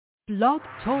Blog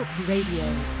Talk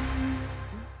Radio.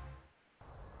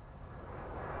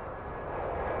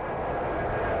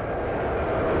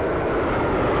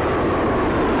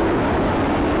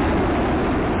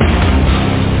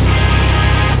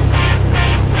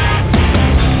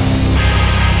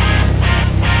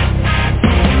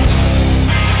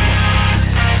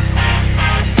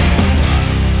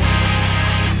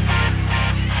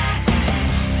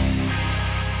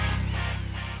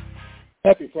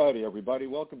 Happy Friday, everybody.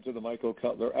 Welcome to the Michael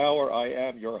Cutler Hour. I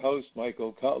am your host,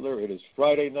 Michael Cutler. It is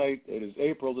Friday night. It is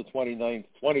April the 29th,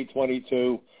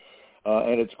 2022,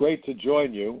 and it's great to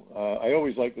join you. I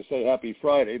always like to say Happy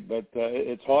Friday, but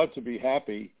it's hard to be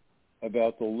happy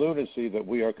about the lunacy that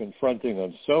we are confronting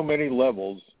on so many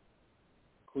levels,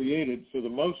 created for the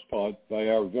most part by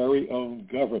our very own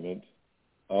government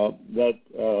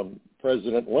that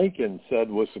President Lincoln said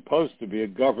was supposed to be a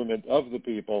government of the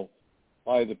people,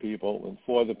 by the people, and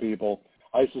for the people.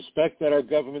 I suspect that our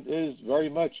government is very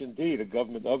much indeed a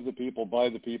government of the people, by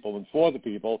the people, and for the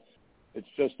people. It's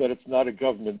just that it's not a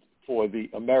government for the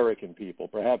American people.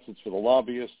 Perhaps it's for the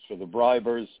lobbyists, for the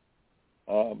bribers,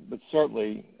 but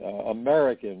certainly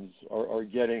Americans are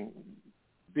getting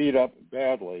beat up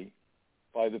badly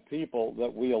by the people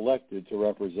that we elected to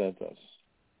represent us.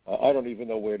 I don't even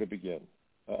know where to begin.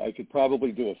 I could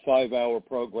probably do a 5-hour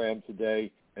program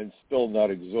today and still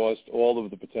not exhaust all of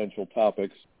the potential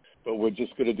topics, but we're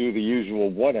just going to do the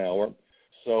usual 1 hour.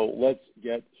 So let's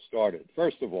get started.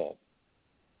 First of all,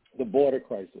 the border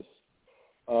crisis.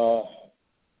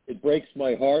 It breaks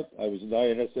my heart. I was an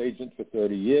INS agent for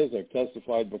 30 years. I've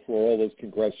testified before all those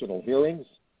congressional hearings.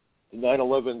 The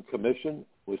 9/11 Commission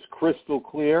was crystal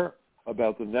clear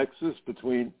about the nexus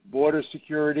between border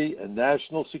security and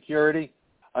national security.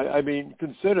 I mean,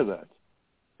 consider that.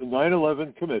 The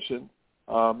 9/11 Commission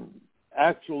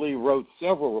actually wrote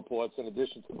several reports in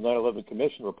addition to the 9/11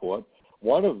 Commission report.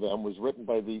 One of them was written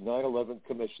by the 9/11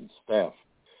 Commission staff,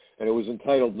 and it was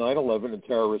entitled 9/11 and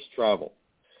Terrorist Travel.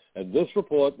 And this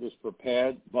report was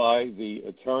prepared by the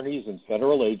attorneys and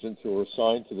federal agents who were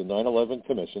assigned to the 9/11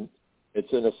 Commission.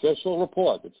 It's an official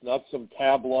report. It's not some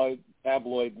tabloid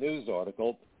news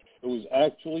article. It was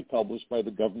actually published by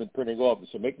the government printing office.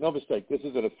 So make no mistake, this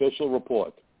is an official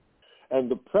report. And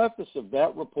the preface of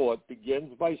that report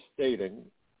begins by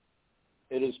stating,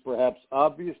 it is perhaps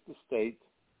obvious to state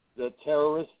that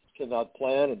terrorists cannot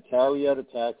plan and carry out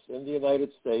attacks in the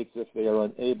United States if they are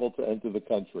unable to enter the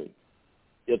country.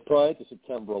 Yet prior to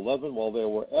September 11, while there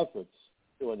were efforts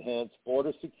to enhance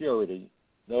border security,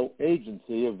 no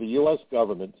agency of the U.S.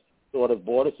 government thought of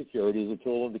border security as a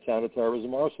tool in the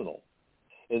counterterrorism arsenal.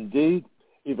 Indeed,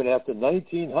 even after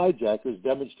 19 hijackers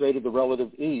demonstrated the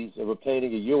relative ease of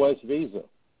obtaining a U.S. visa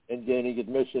and gaining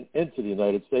admission into the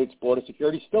United States, border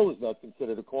security still is not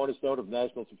considered a cornerstone of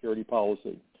national security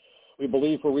policy. We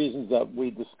believe, for reasons that we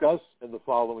discuss in the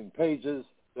following pages,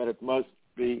 that it must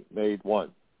be made one.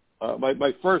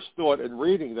 My first thought in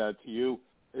reading that to you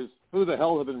is, who the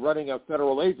hell have been running our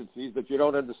federal agencies that you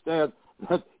don't understand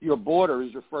that your border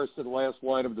is your first and last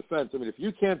line of defense? I mean, if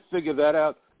you can't figure that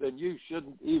out, then you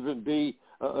shouldn't even be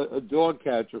a dog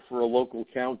catcher for a local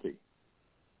county.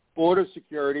 Border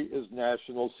security is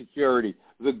national security.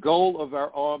 The goal of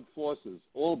our armed forces,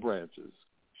 all branches,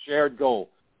 shared goal,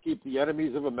 keep the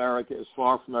enemies of America as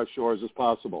far from our shores as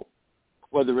possible.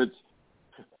 Whether it's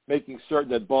making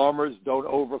certain that bombers don't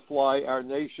overfly our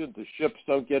nation, the ships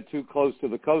don't get too close to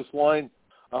the coastline,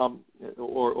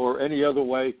 or any other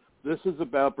way, this is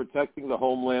about protecting the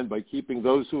homeland by keeping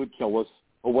those who would kill us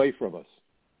away from us.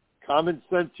 Common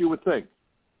sense, you would think.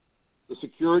 The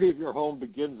security of your home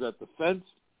begins at the fence,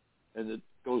 and it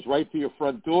goes right to your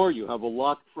front door. You have a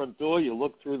locked front door. You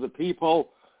look through the peephole.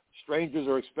 Strangers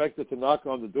are expected to knock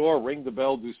on the door, ring the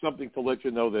bell, do something to let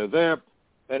you know they're there.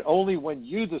 And only when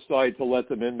you decide to let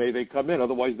them in may they come in.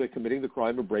 Otherwise, they're committing the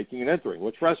crime of breaking and entering,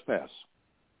 or trespass.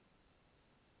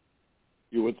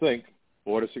 You would think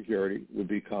border security would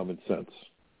be common sense.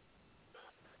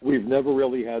 We've never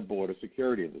really had border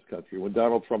security in this country. When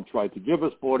Donald Trump tried to give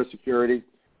us border security,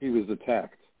 he was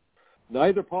attacked.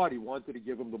 Neither party wanted to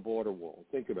give him the border wall.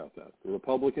 Think about that. The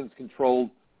Republicans controlled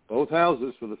both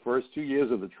houses for the first 2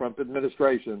 years of the Trump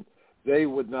administration. They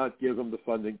would not give him the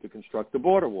funding to construct the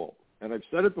border wall. And I've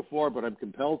said it before, but I'm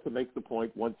compelled to make the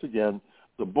point once again.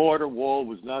 The border wall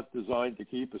was not designed to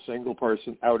keep a single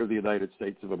person out of the United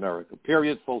States of America.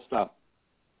 Period, full stop.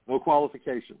 No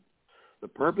qualification. The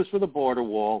purpose for the border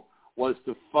wall was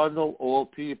to funnel all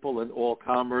people and all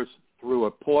commerce through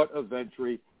a port of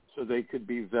entry so they could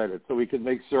be vetted, so we could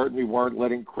make certain we weren't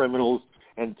letting criminals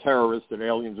and terrorists and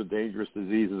aliens with dangerous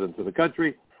diseases into the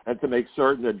country, and to make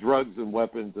certain that drugs and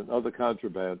weapons and other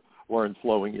contraband weren't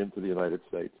flowing into the United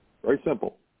States. Very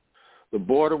simple. The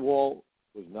border wall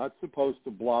was not supposed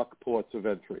to block ports of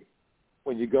entry.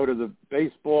 When you go to the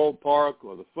baseball park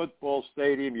or the football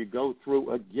stadium, you go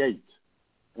through a gate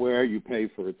where you pay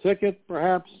for a ticket,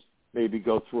 perhaps, maybe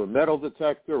go through a metal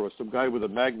detector, or some guy with a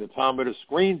magnetometer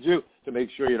screens you to make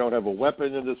sure you don't have a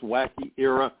weapon in this wacky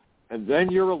era, and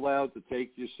then you're allowed to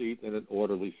take your seat in an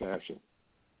orderly fashion.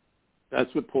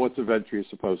 That's what ports of entry is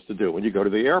supposed to do. When you go to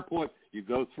the airport, you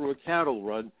go through a cattle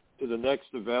run to the next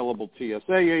available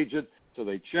TSA agent, so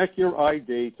they check your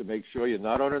ID to make sure you're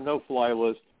not on a no-fly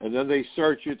list, and then they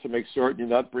search you to make certain you're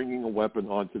not bringing a weapon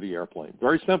onto the airplane.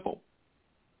 Very simple.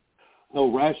 No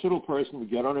rational person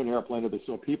would get on an airplane if they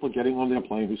saw people getting on their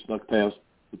plane who snuck past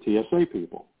the TSA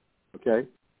people, okay?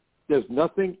 There's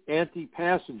nothing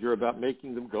anti-passenger about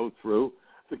making them go through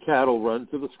the cattle run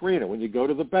to the screener. When you go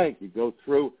to the bank, you go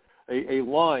through a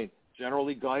line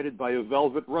generally guided by a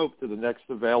velvet rope to the next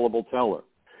available teller.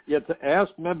 Yet to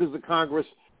ask members of Congress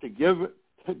to give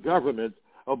the government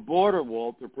a border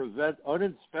wall to prevent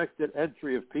uninspected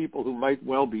entry of people who might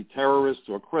well be terrorists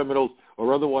or criminals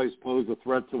or otherwise pose a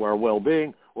threat to our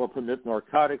well-being or permit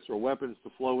narcotics or weapons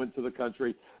to flow into the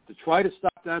country, to try to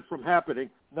stop that from happening,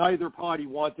 neither party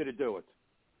wanted to do it.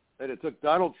 And it took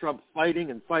Donald Trump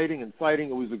fighting and fighting and fighting.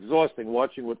 It was exhausting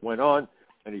watching what went on.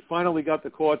 And he finally got the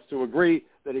courts to agree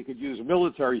that he could use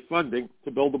military funding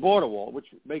to build a border wall, which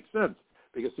makes sense.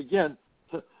 Because, again,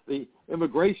 the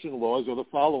immigration laws are the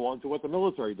follow-on to what the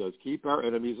military does, keep our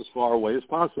enemies as far away as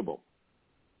possible.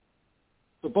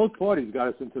 So both parties got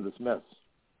us into this mess.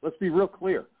 Let's be real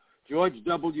clear. George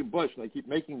W. Bush, and I keep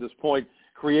making this point,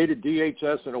 created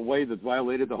DHS in a way that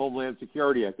violated the Homeland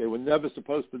Security Act. They were never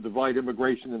supposed to divide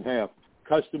immigration in half.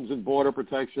 Customs and Border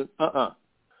Protection,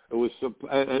 It was,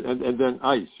 and then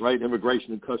ICE, right?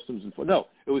 Immigration and Customs Enforcement. No,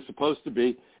 it was supposed to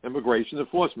be Immigration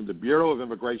Enforcement. The Bureau of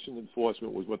Immigration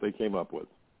Enforcement was what they came up with.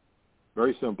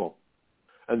 Very simple.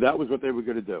 And that was what they were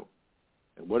going to do.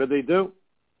 And what did they do?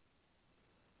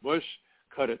 Bush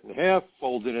cut it in half,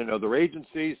 folded in other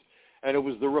agencies, and it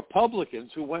was the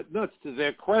Republicans who went nuts. To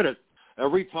their credit,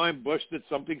 every time Bush did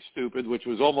something stupid, which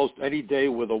was almost any day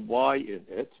with a Y in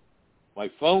it, my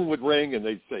phone would ring and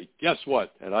they'd say, guess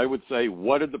what? And I would say,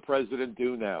 what did the president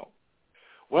do now?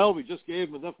 Well, we just gave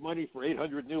him enough money for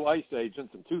 800 new ICE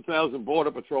agents and 2,000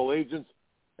 Border Patrol agents,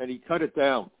 and he cut it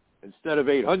down. Instead of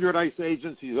 800 ICE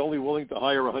agents, he's only willing to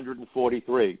hire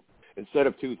 143. Instead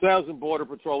of 2,000 Border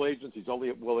Patrol agents, he's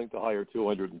only willing to hire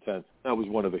 210. That was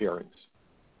one of the hearings.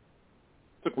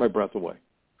 Took my breath away.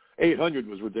 800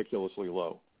 was ridiculously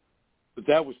low. But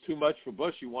that was too much for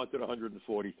Bush. He wanted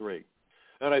 143.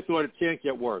 And I thought it can't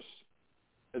get worse.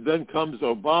 And then comes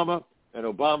Obama, and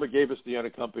Obama gave us the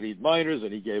unaccompanied minors,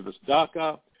 and he gave us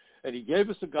DACA, and he gave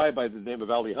us a guy by the name of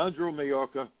Alejandro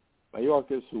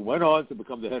Mayorkas, who went on to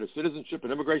become the head of Citizenship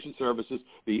and Immigration Services,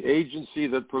 the agency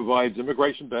that provides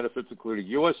immigration benefits, including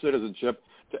U.S. citizenship,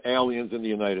 to aliens in the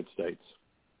United States.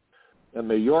 And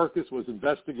Mayorkas was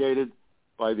investigated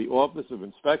by the Office of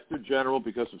Inspector General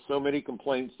because of so many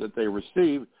complaints that they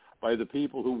received by the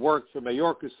people who worked for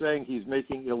Mayorkas, saying he's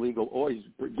making illegal, or he's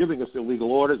giving us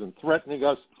illegal orders and threatening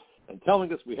us and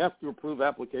telling us we have to approve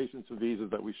applications for visas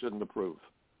that we shouldn't approve.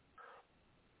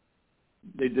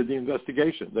 They did the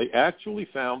investigation. They actually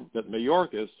found that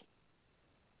Mayorkas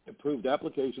approved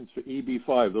applications for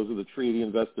EB-5, those are the treaty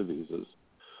investor visas,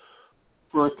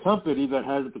 for a company that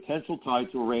had a potential tie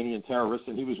to Iranian terrorists,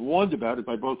 and he was warned about it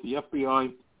by both the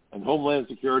FBI and Homeland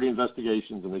Security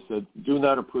investigations, and they said, do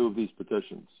not approve these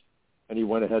petitions. And he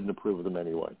went ahead and approved them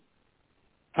anyway.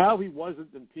 How he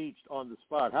wasn't impeached on the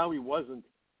spot, how he wasn't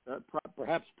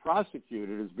perhaps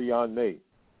prosecuted is beyond me.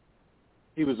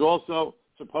 He was also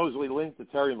supposedly linked to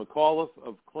Terry McAuliffe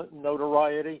of Clinton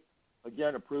notoriety,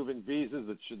 again, approving visas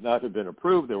that should not have been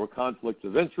approved. There were conflicts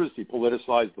of interest. He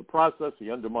politicized the process.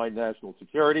 He undermined national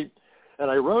security.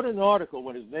 And I wrote an article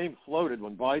when his name floated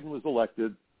when Biden was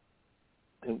elected,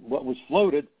 and what was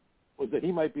floated was that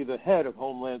he might be the head of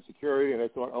Homeland Security, and I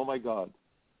thought, oh, my God,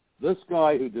 this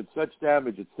guy who did such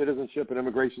damage at Citizenship and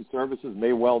Immigration Services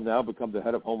may well now become the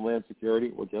head of Homeland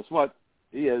Security. Well, guess what?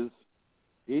 He is.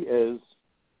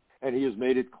 And he has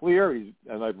made it clear,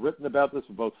 and I've written about this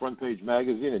in both Front Page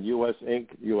Magazine and US Inc.,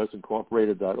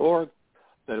 usincorporated.org,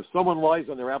 that if someone lies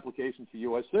on their application for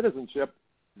U.S. citizenship,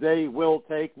 they will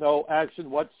take no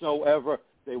action whatsoever.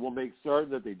 They will make certain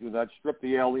that they do not strip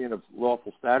the alien of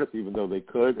lawful status, even though they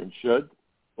could and should.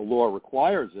 The law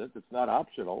requires it. It's not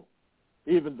optional.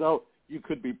 Even though you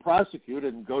could be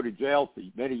prosecuted and go to jail for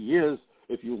many years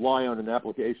if you lie on an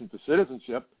application for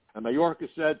citizenship. And Mayorkas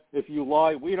said, if you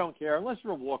lie, we don't care. Unless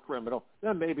you're a war criminal,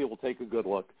 then maybe we'll take a good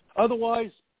look.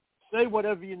 Otherwise, Say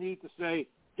whatever you need to say.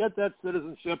 Get that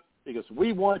citizenship because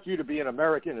we want you to be an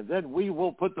American, and then we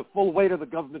will put the full weight of the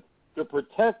government to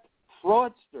protect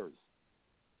fraudsters.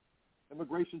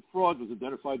 Immigration fraud was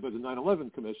identified by the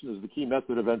 9/11 Commission as the key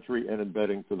method of entry and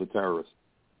embedding for the terrorists.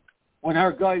 When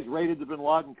our guys raided the bin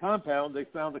Laden compound, they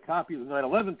found a copy of the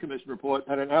 9/11 Commission report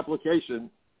and an application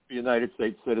for United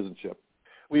States citizenship.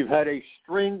 We've had a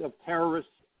string of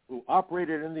terrorists who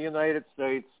operated in the United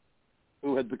States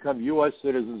who had become U.S.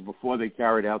 citizens before they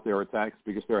carried out their attacks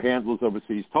because their handlers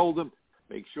overseas told them,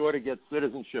 make sure to get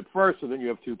citizenship first, so then you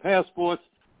have two passports.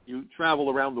 You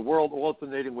travel around the world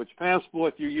alternating which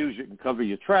passport you use. You can cover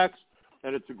your tracks,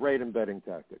 and it's a great embedding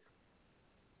tactic.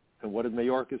 And what did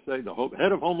Mayorkas say? The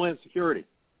head of Homeland Security.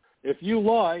 If you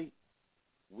lie,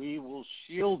 we will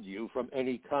shield you from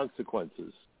any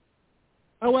consequences.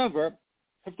 However,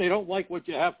 if they don't like what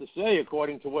you have to say,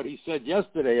 according to what he said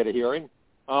yesterday at a hearing,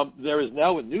 there is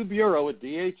now a new bureau at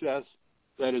DHS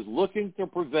that is looking to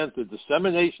prevent the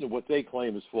dissemination of what they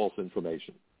claim is false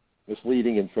information,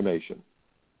 misleading information.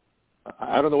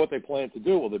 I don't know what they plan to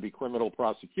do. Will there be criminal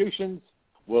prosecutions?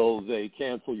 Will they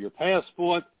cancel your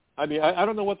passport? I mean, I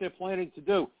don't know what they're planning to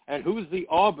do. And who's the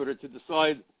arbiter to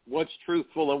decide what's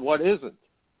truthful and what isn't?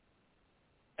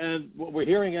 And what we're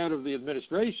hearing out of the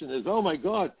administration is, oh, my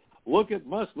God, look at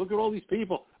Musk. Look at all these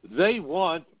people. They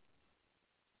want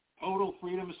total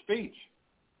freedom of speech.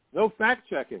 No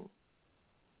fact-checking.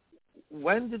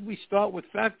 When did we start with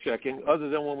fact-checking other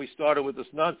than when we started with this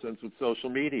nonsense with social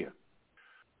media?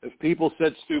 If people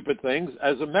said stupid things,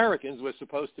 as Americans, we're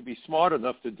supposed to be smart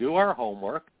enough to do our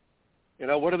homework. You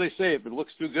know, what do they say? If it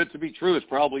looks too good to be true, it's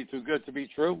probably too good to be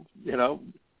true. You know,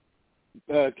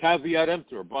 caveat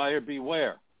emptor, buyer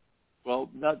beware. Well,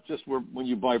 not just when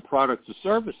you buy products or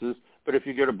services, but if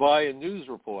you're going to buy a news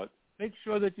report, make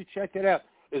sure that you check it out.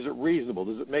 Is it reasonable?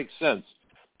 Does it make sense?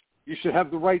 You should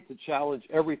have the right to challenge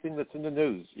everything that's in the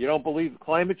news. You don't believe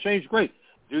climate change? Great.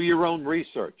 Do your own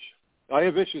research. I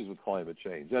have issues with climate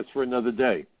change. That's for another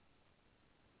day.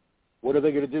 What are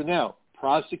they going to do now?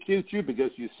 Prosecute you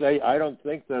because you say, I don't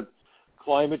think that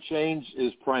climate change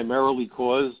is primarily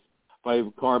caused by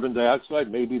carbon dioxide.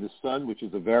 Maybe the sun, which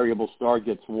is a variable star,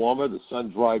 gets warmer. The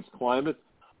sun drives climate.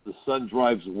 The sun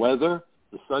drives weather.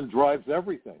 The sun drives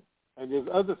everything. And there's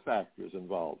other factors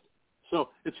involved. So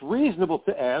it's reasonable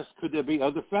to ask, could there be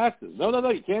other factors? No,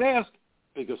 you can't ask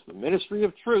because the Ministry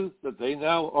of Truth that they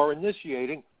now are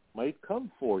initiating might come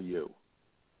for you.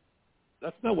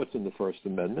 That's not what's in the First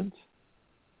Amendment.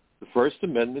 The First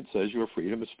Amendment says you have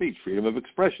freedom of speech, freedom of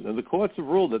expression. And the courts have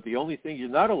ruled that the only thing you're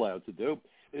not allowed to do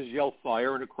is yell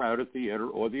fire in a crowded theater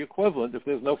or the equivalent if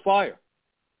there's no fire.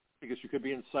 Because you could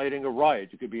be inciting a riot.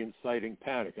 You could be inciting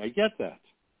panic. I get that.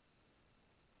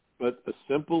 But a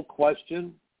simple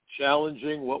question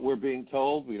challenging what we're being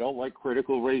told, we don't like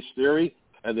critical race theory,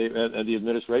 and the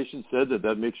administration said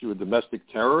that makes you a domestic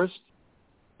terrorist.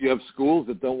 You have schools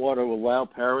that don't want to allow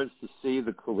parents to see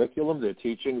the curriculum they're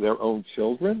teaching their own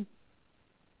children.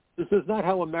 This is not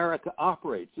how America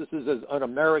operates. This is as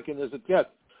un-American as it gets.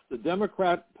 The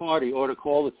Democrat Party ought to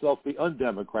call itself the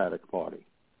undemocratic party.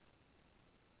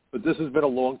 But this has been a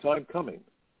long time coming.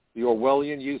 The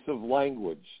Orwellian use of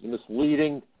language, the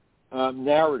misleading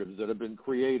narratives that have been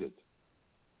created.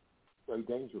 Very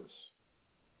dangerous.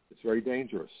 It's very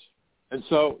dangerous. And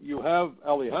so you have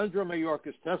Alejandro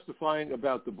Mayorkas testifying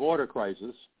about the border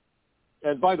crisis.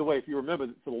 And by the way, if you remember,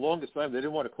 for the longest time, they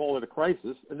didn't want to call it a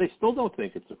crisis, and they still don't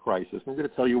think it's a crisis. I'm going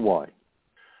to tell you why.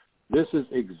 This is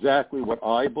exactly what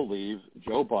I believe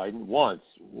Joe Biden wants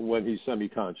when he's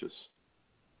semi-conscious.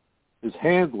 His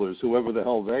handlers, whoever the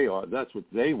hell they are, that's what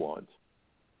they want.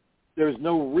 There's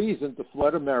no reason to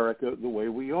flood America the way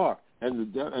we are.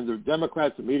 And the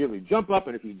Democrats immediately jump up,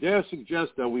 and if you dare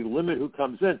suggest that we limit who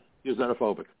comes in, you're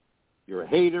xenophobic. You're a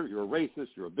hater, you're a racist,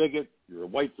 you're a bigot, you're a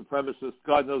white supremacist,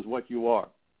 God knows what you are.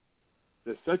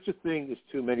 There's such a thing as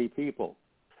too many people.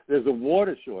 There's a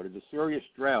water shortage, a serious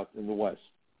drought in the West.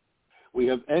 We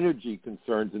have energy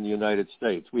concerns in the United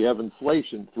States. We have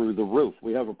inflation through the roof.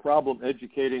 We have a problem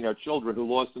educating our children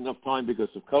who lost enough time because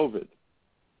of COVID.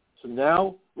 So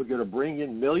now we're going to bring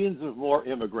in millions of more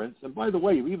immigrants. And by the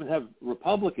way, you even have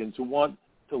Republicans who want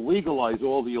to legalize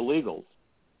all the illegals.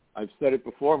 I've said it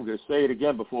before. I'm going to say it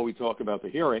again before we talk about the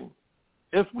hearing.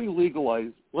 If we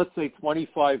legalize, let's say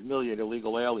 25 million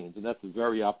illegal aliens, and that's a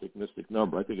very optimistic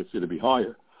number. I think it's going to be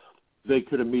higher. They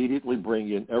could immediately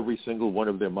bring in every single one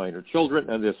of their minor children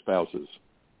and their spouses.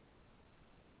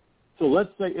 So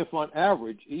let's say if on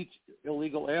average each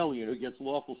illegal alien who gets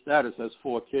lawful status has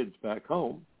 4 kids back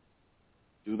home,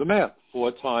 do the math.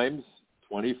 4 times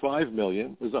 25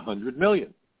 million is 100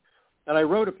 million. And I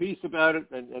wrote a piece about it,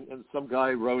 and some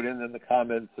guy wrote in the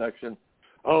comments section,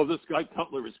 oh, this guy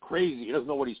Cutler is crazy. He doesn't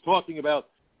know what he's talking about.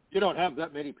 You don't have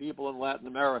that many people in Latin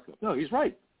America. No, he's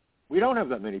right. We don't have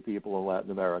that many people in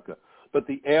Latin America. But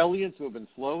the aliens who have been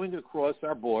flowing across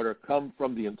our border come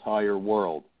from the entire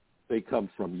world. They come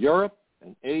from Europe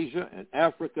and Asia and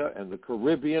Africa and the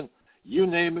Caribbean. You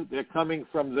name it, they're coming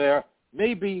from there.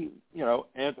 Maybe,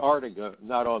 Antarctica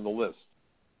not on the list.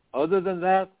 Other than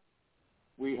that,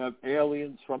 we have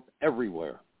aliens from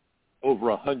everywhere. Over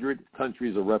 100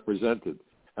 countries are represented.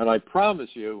 And I promise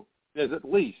you, there's at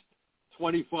least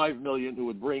 25 million who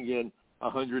would bring in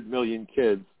 100 million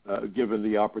kids given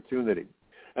the opportunity.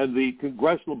 And the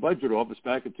Congressional Budget Office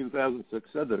back in 2006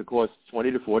 said that it costs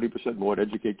 20 to 40% more to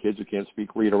educate kids who can't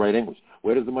speak, read, or write English.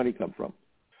 Where does the money come from?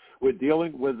 We're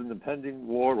dealing with an impending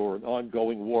war, or an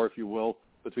ongoing war, if you will,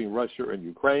 between Russia and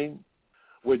Ukraine.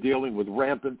 We're dealing with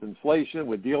rampant inflation.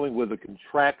 We're dealing with a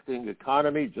contracting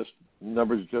economy.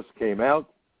 Numbers just came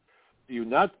out. Do you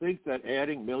not think that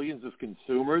adding millions of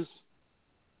consumers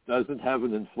doesn't have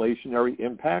an inflationary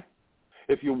impact?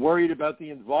 If you're worried about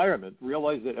the environment,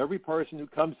 realize that every person who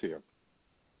comes here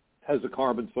has a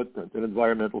carbon footprint, an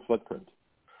environmental footprint.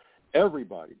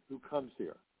 Everybody who comes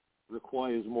here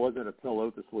requires more than a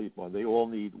pillow to sleep on. They all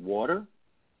need water.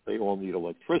 They all need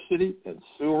electricity and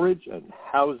sewerage and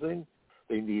housing.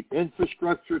 They need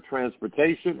infrastructure,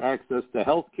 transportation, access to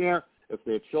health care, if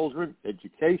they have children,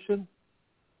 education.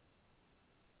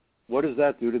 What does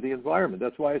that do to the environment?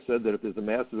 That's why I said that if there's a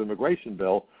massive immigration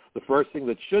bill, the first thing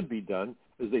that should be done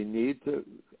is they need to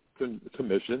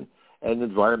commission an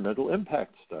environmental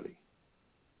impact study.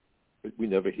 But we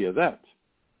never hear that.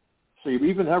 So you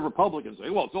even have Republicans say,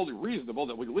 well, it's only reasonable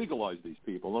that we legalize these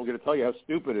people. And I'm going to tell you how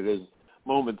stupid it is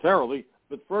momentarily.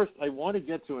 But first, I want to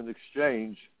get to an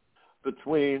exchange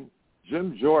between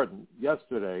Jim Jordan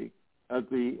yesterday at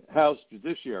the House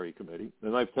Judiciary Committee,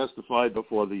 and I've testified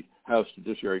before the House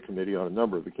Judiciary Committee on a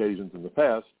number of occasions in the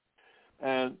past.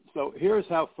 And so here's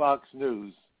how Fox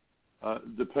News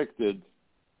depicted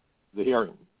the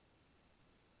hearing.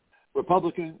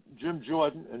 Republican Jim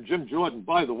Jordan, and Jim Jordan,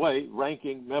 by the way,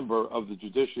 ranking member of the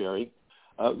Judiciary.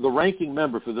 The ranking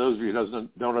member, for those of you who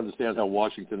don't understand how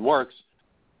Washington works,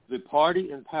 the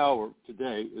party in power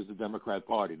today is the Democrat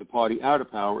Party. The party out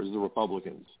of power is the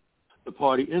Republicans. The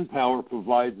party in power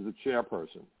provides the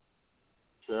chairperson,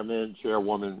 chairman,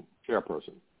 chairwoman,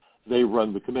 chairperson. They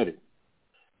run the committee.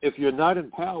 If you're not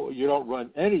in power, you don't run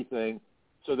anything,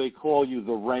 so they call you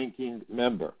the ranking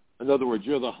member. In other words,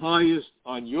 you're the highest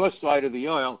on your side of the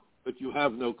aisle, but you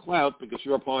have no clout because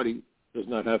your party does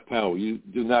not have power. You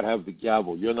do not have the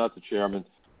gavel. You're not the chairman.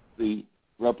 The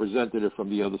representative from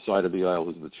the other side of the aisle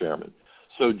is the chairman.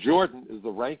 So Jordan is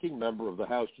the ranking member of the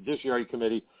House Judiciary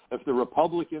Committee. If the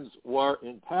Republicans were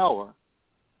in power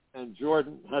and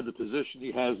Jordan had the position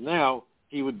he has now,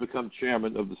 he would become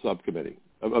chairman of the subcommittee,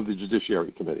 of the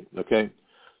Judiciary Committee, okay?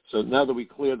 So now that we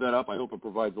cleared that up, I hope it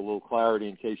provides a little clarity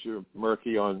in case you're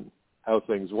murky on how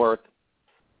things work.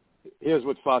 Here's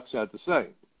what Fox had to say.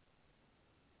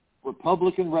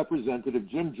 Republican Representative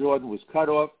Jim Jordan was cut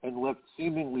off and left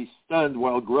seemingly stunned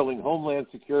while grilling Homeland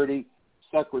Security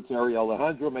Secretary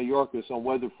Alejandro Mayorkas on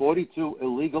whether 42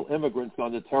 illegal immigrants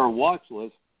on the terror watch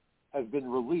list have been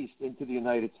released into the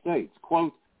United States.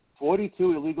 Quote,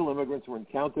 42 illegal immigrants were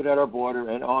encountered at our border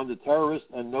and on the terrorist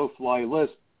and no-fly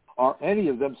list. Are any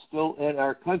of them still in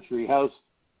our country? House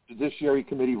Judiciary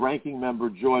Committee ranking member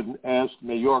Jordan asked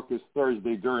Mayorkas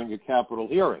Thursday during a Capitol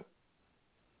hearing.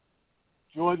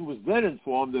 Jordan was then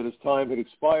informed that his time had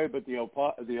expired, but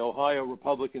the Ohio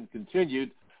Republican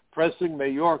continued, pressing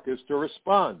Mayorkas to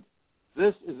respond.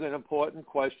 This is an important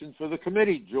question for the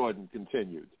committee, Jordan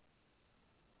continued.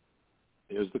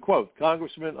 Here's the quote.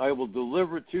 Congressman, I will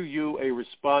deliver to you a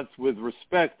response with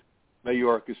respect,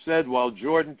 Mayorkas said, while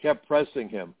Jordan kept pressing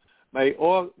him.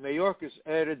 Mayorkas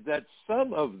added that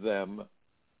some of them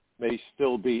may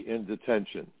still be in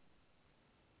detention.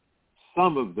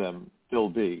 Some of them still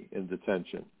be in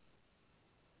detention.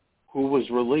 Who was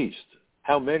released?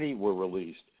 How many were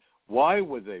released? Why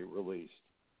were they released?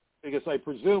 Because I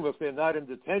presume if they're not in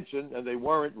detention and they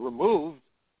weren't removed,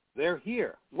 they're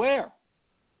here. Where?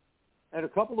 And a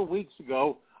couple of weeks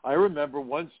ago, I remember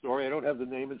one story, I don't have the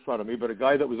name in front of me, but a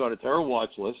guy that was on a terror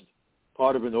watch list,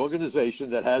 part of an organization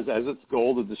that has as its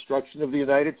goal the destruction of the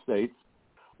United States,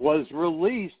 was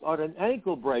released on an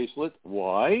ankle bracelet.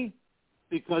 Why?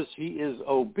 Because he is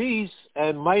obese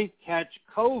and might catch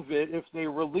COVID if they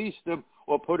released him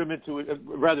or put him into,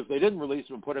 rather if they didn't release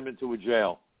him and put him into a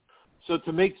jail. So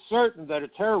to make certain that a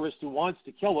terrorist who wants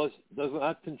to kill us does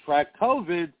not contract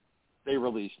COVID, they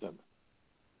released him.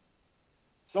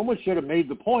 Someone should have made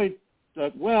the point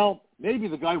that, well, maybe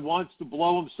the guy wants to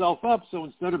blow himself up, so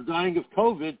instead of dying of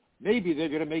COVID, maybe they're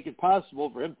going to make it possible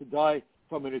for him to die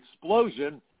from an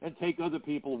explosion and take other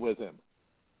people with him.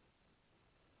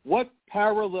 What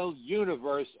parallel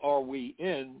universe are we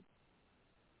in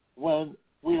when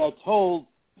we are told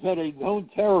that a known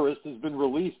terrorist has been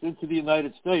released into the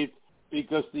United States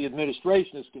because the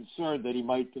administration is concerned that he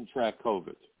might contract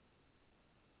COVID?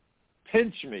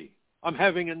 Pinch me. I'm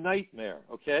having a nightmare,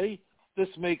 okay? This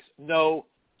makes no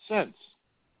sense.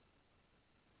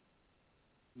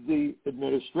 The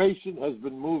administration has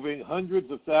been moving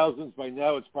hundreds of thousands, by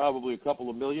now it's probably a couple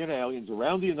of million aliens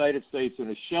around the United States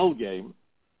in a shell game.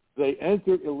 They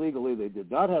entered illegally. They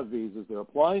did not have visas. They're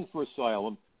applying for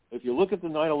asylum. If you look at the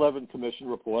 9/11 Commission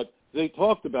report, they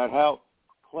talked about how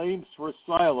claims for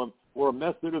asylum were a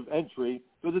method of entry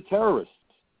for the terrorists.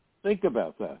 Think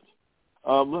about that.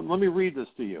 Let me read this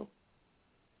to you.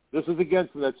 This is again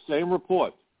from that same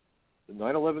report, the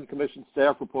 9/11 Commission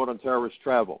staff report on terrorist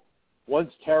travel.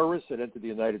 Once terrorists had entered the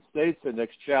United States, their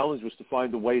next challenge was to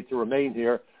find a way to remain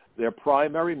here. Their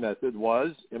primary method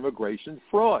was immigration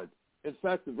fraud. In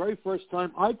fact, the very first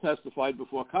time I testified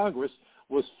before Congress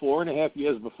was 4.5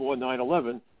 years before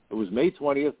 9/11. It was May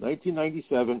 20th,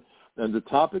 1997, and the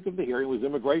topic of the hearing was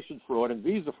immigration fraud and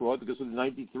visa fraud because of the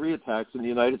 93 attacks in the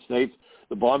United States,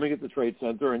 the bombing at the Trade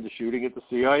Center, and the shooting at the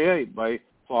CIA by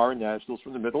foreign nationals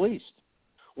from the Middle East.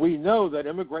 We know that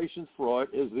immigration fraud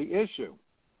is the issue,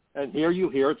 and here you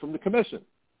hear it from the Commission.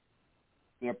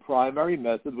 Their primary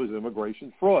method was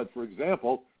immigration fraud. For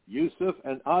example, Yusuf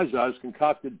and Ajaz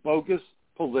concocted bogus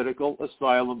political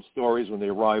asylum stories when they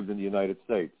arrived in the United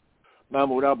States.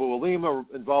 Mahmoud Abu Alima,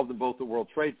 involved in both the World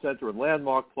Trade Center and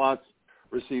landmark plots,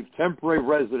 received temporary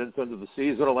residence under the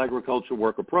Seasonal Agriculture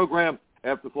Worker Program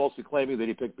after falsely claiming that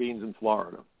he picked beans in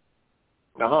Florida.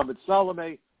 Mohammed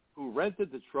Salame, who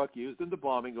rented the truck used in the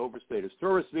bombing, overstayed his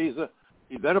tourist visa.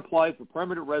 He then applied for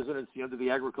permanent residency under the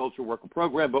Agriculture Worker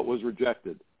Program but was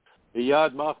rejected.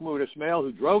 Iyad Mahmoud Ismail,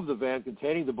 who drove the van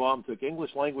containing the bomb, took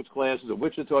English language classes at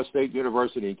Wichita State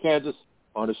University in Kansas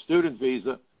on a student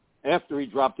visa. After he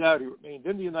dropped out, he remained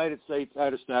in the United States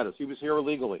out of status. He was here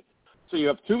illegally. So you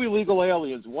have two illegal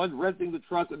aliens, one renting the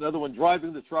truck, another one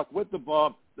driving the truck with the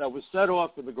bomb that was set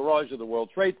off in the garage of the World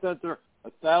Trade Center.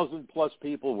 1,000+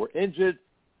 people were injured.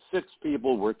 6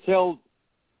 people were killed.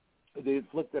 They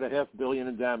inflicted $500 million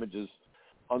in damages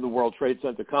on the World Trade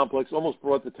Center complex, almost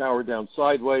brought the tower down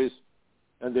sideways,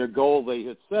 and their goal, they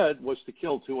had said, was to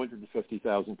kill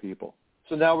 250,000 people.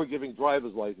 So now we're giving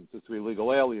driver's licenses to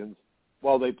illegal aliens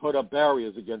while they put up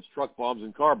barriers against truck bombs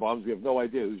and car bombs. We have no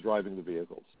idea who's driving the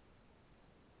vehicles.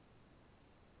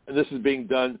 And this is being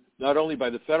done not only by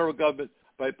the federal government,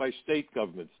 but by state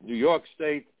governments, New York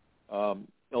State,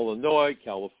 Illinois,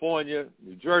 California,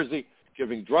 New Jersey,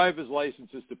 giving driver's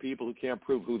licenses to people who can't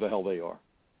prove who the hell they are.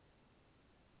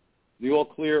 The all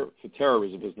clear for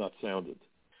terrorism has not sounded.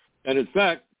 And in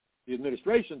fact, the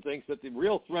administration thinks that the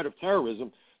real threat of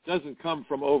terrorism doesn't come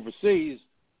from overseas,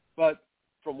 but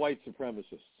from white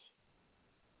supremacists.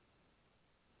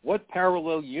 What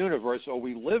parallel universe are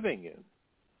we living in?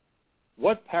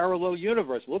 What parallel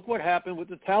universe? Look what happened with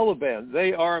the Taliban.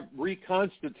 They are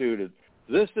reconstituted.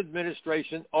 This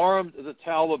administration armed the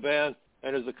Taliban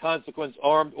and as a consequence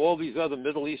armed all these other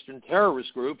Middle Eastern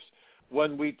terrorist groups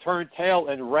when we turned tail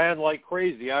and ran like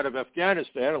crazy out of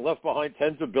Afghanistan and left behind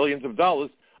tens of billions of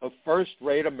dollars of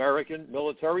first-rate American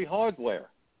military hardware.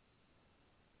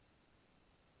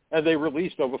 And they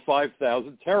released over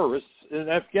 5,000 terrorists in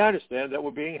Afghanistan that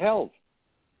were being held.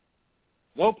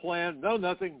 No plan, no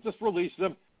nothing, just release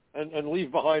them and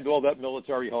leave behind all that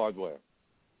military hardware.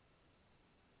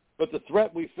 But the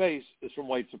threat we face is from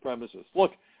white supremacists.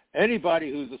 Look,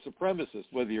 anybody who's a supremacist,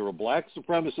 whether you're a black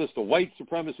supremacist, a white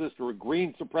supremacist, or a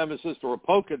green supremacist, or a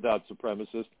polka dot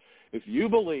supremacist, if you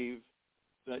believe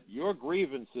that your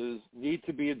grievances need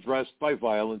to be addressed by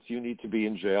violence, you need to be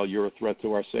in jail, you're a threat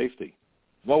to our safety.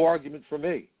 No argument for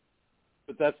me.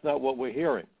 But that's not what we're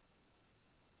hearing.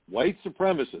 White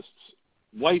supremacists,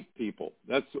 white people,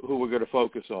 that's who we're going to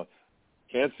focus on.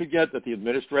 Can't forget that the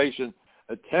administration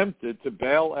attempted to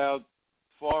bail out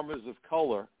farmers of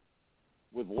color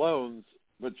with loans,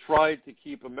 but tried to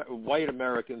keep white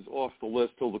Americans off the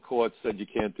list till the court said you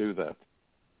can't do that.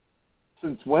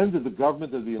 Since when did the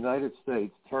government of the United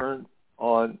States turn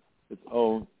on its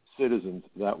own citizens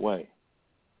that way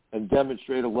and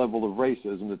demonstrate a level of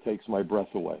racism that takes my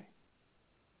breath away?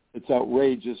 It's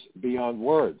outrageous beyond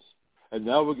words. And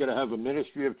now we're going to have a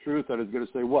Ministry of Truth that is going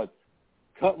to say, what?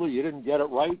 Cutler, you didn't get it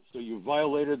right, so you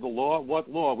violated the law. What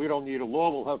law? We don't need a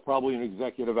law. We'll have probably an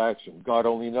executive action. God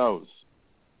only knows.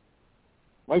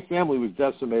 My family was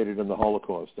decimated in the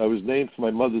Holocaust. I was named for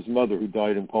my mother's mother who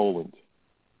died in Poland.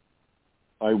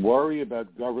 I worry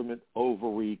about government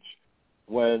overreach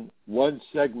when one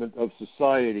segment of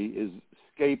society is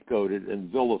scapegoated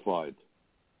and vilified.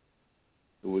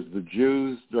 It was the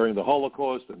Jews during the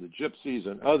Holocaust and the Gypsies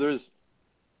and others.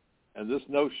 And this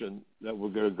notion that we're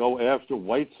going to go after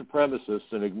white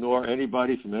supremacists and ignore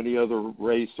anybody from any other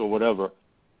race or whatever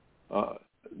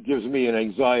gives me an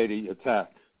anxiety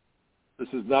attack. This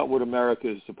is not what America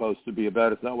is supposed to be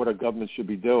about. It's not what our government should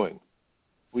be doing.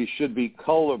 We should be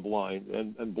colorblind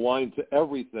and blind to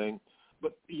everything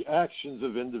but the actions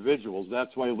of individuals. That's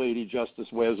why Lady Justice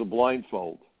wears a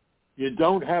blindfold. You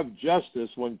don't have justice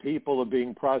when people are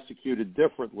being prosecuted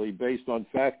differently based on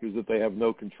factors that they have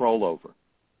no control over.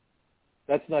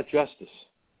 That's not justice,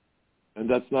 and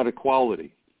that's not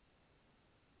equality.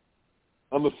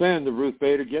 I'm a fan of Ruth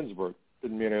Bader Ginsburg.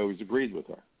 Didn't mean I always agreed with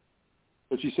her.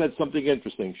 But she said something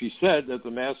interesting. She said that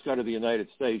the mascot of the United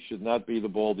States should not be the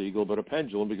bald eagle, but a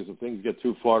pendulum, because if things get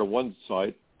too far to one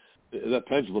side, that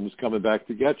pendulum is coming back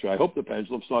to get you. I hope the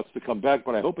pendulum starts to come back,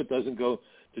 but I hope it doesn't go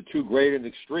to too great an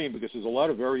extreme, because there's a lot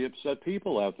of very upset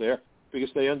people out there because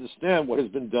they understand what has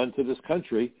been done to this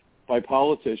country by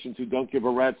politicians who don't give a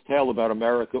rat's tail about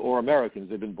America or Americans.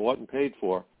 They've been bought and paid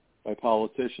for by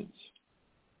politicians.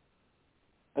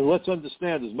 And let's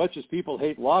understand, as much as people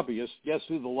hate lobbyists, guess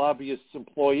who the lobbyists'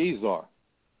 employees are?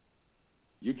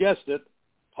 You guessed it,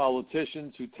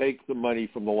 politicians who take the money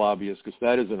from the lobbyists, because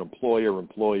that is an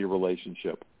employer-employee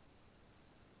relationship.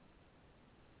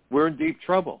 We're in deep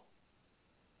trouble.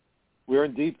 We're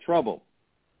in deep trouble.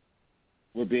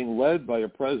 We're being led by a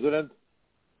president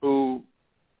who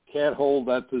can't hold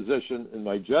that position, in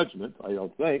my judgment. I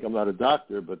don't think. I'm not a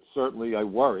doctor, but certainly I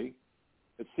worry.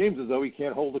 It seems as though he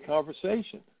can't hold a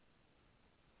conversation.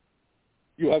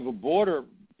 You have a border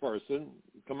person,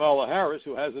 Kamala Harris,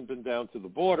 who hasn't been down to the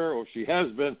border, or she has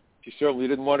been. She certainly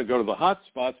didn't want to go to the hot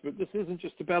spots, but this isn't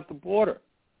just about the border.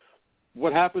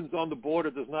 What happens on the border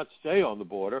does not stay on the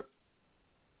border,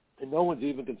 and no one's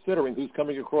even considering who's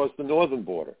coming across the northern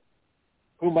border,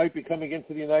 who might be coming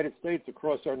into the United States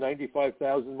across our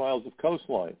 95,000 miles of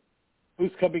coastline,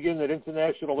 who's coming in at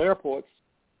international airports,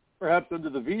 perhaps under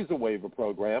the visa waiver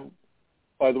program,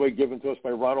 by the way, given to us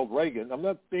by Ronald Reagan. I'm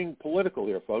not being political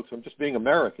here, folks. I'm just being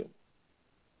American.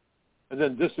 And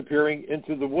then disappearing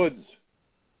into the woods.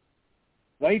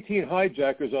 19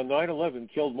 hijackers on 9/11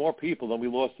 killed more people than we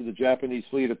lost to the Japanese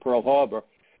fleet at Pearl Harbor.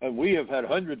 And we have had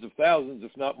hundreds of thousands,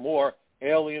 if not more,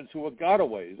 aliens who are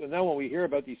gotaways. And now when we hear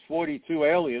about these 42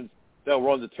 aliens that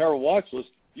were on the terror watch list,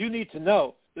 you need to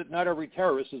know that not every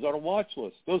terrorist is on a watch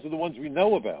list. Those are the ones we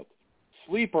know about.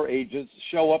 Sleeper agents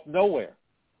show up nowhere.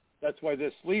 That's why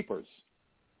they're sleepers.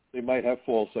 They might have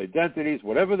false identities.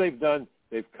 Whatever they've done,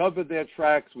 they've covered their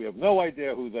tracks. We have no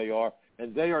idea who they are,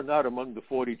 and they are not among the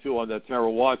 42 on that terror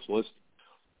watch list.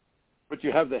 But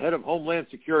you have the head of Homeland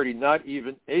Security not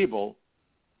even able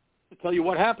to tell you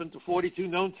what happened to 42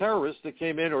 known terrorists that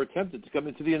came in or attempted to come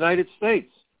into the United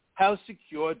States. How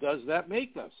secure does that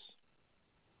make us?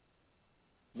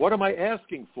 What am I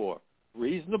asking for?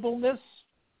 Reasonableness?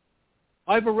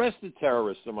 I've arrested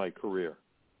terrorists in my career.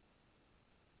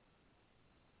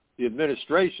 The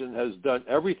administration has done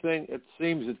everything it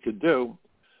seems it could do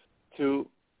to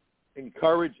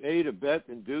encourage, aid, abet,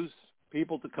 induce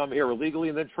people to come here illegally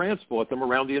and then transport them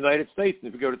around the United States. And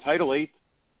if you go to Title 8,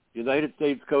 United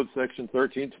States Code Section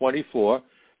 1324,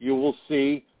 you will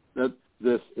see that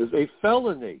this is a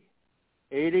felony.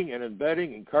 Aiding and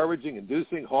abetting, encouraging,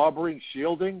 inducing, harboring,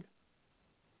 shielding.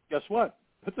 Guess what?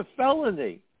 It's a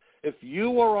felony. If you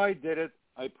or I did it,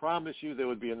 I promise you there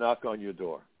would be a knock on your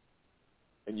door.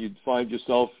 And you'd find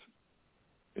yourself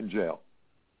in jail.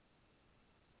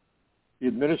 The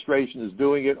administration is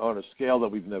doing it on a scale that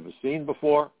we've never seen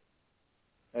before.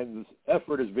 And this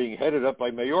effort is being headed up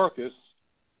by Mayorkas,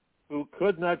 who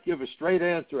could not give a straight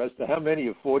answer as to how many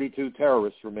of 42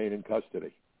 terrorists remain in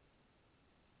custody.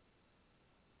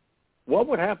 What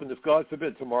would happen if, God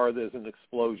forbid, tomorrow there's an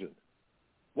explosion?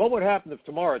 What would happen if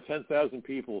tomorrow 10,000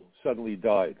 people suddenly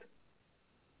died?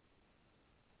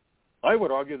 I would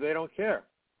argue they don't care.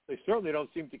 They certainly don't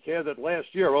seem to care that last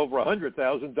year over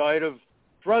 100,000 died of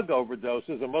drug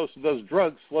overdoses, and most of those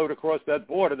drugs flowed across that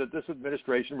border that this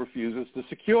administration refuses to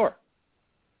secure.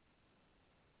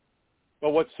 But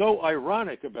what's so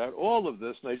ironic about all of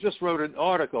this, and I just wrote an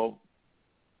article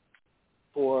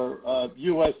for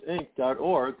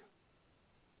usinc.org,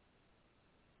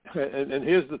 and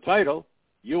here's the title: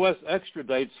 U.S.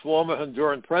 extradites former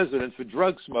Honduran president for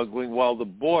drug smuggling while the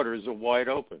borders are wide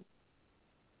open.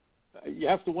 You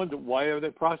have to wonder, why are they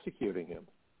prosecuting him?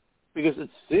 Because it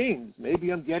seems,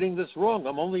 maybe I'm getting this wrong,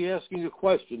 I'm only asking a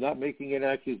question, not making an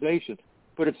accusation,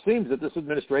 but it seems that this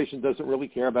administration doesn't really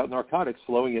care about narcotics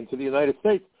flowing into the United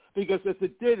States, because if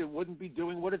it did, it wouldn't be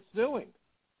doing what it's doing.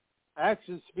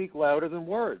 Actions speak louder than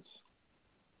words.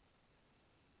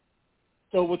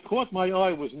 So what caught my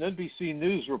eye was an NBC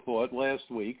News report last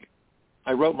week.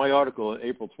 I wrote my article on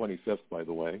April 25th, by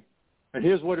the way, and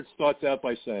here's what it starts out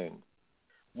by saying.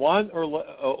 Juan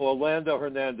Orlando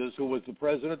Hernandez, who was the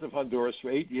president of Honduras for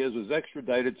 8 years, was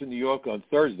extradited to New York on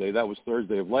Thursday, that was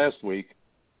Thursday of last week,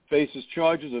 faces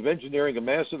charges of engineering a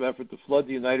massive effort to flood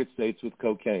the United States with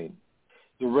cocaine.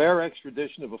 The rare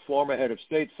extradition of a former head of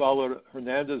state followed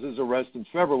Hernandez's arrest in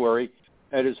February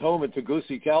at his home in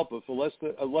Tegucigalpa for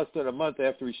less than a month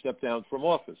after he stepped down from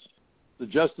office. The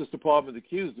Justice Department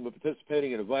accused him of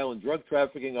participating in a violent drug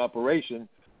trafficking operation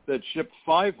that shipped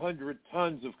 500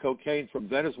 tons of cocaine from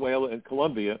Venezuela and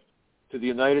Colombia to the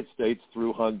United States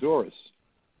through Honduras.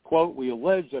 Quote, we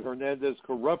allege that Hernandez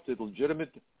corrupted legitimate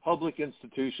public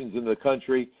institutions in the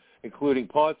country, including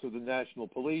parts of the National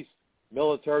Police,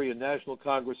 military, and National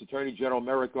Congress. Attorney General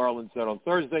Merrick Garland said on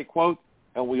Thursday, quote,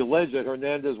 and we allege that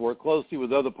Hernandez worked closely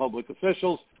with other public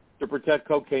officials to protect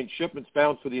cocaine shipments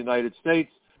bound for the United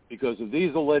States. Because of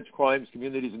these alleged crimes,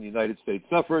 communities in the United States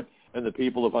suffered, and the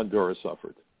people of Honduras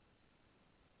suffered.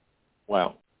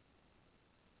 Wow.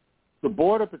 The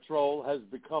Border Patrol has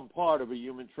become part of a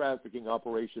human trafficking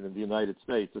operation in the United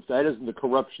States. If that isn't the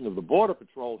corruption of the Border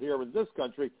Patrol here in this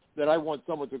country, then I want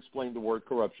someone to explain the word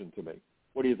corruption to me.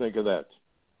 What do you think of that?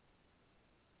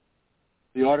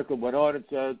 The article went on and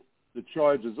said, the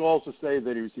charges also say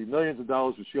that he received millions of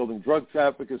dollars for shielding drug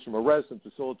traffickers from arrest and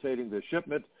facilitating their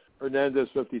shipment. Hernandez,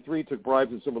 53, took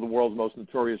bribes from some of the world's most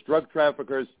notorious drug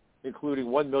traffickers, including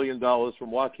 $1 million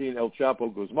from Joaquin El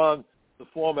Chapo Guzman, the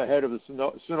former head of the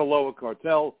Sinaloa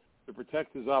cartel, to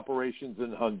protect his operations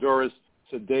in Honduras,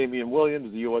 said Damian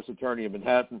Williams, the U.S. Attorney in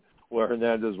Manhattan, where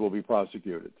Hernandez will be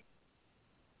prosecuted.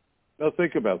 Now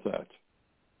think about that.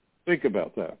 Think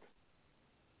about that.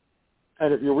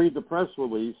 And if you read the press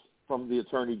release from the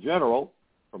Attorney General,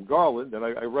 from Garland, and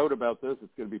I wrote about this,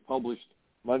 it's going to be published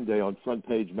Monday on Front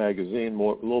Page Magazine, a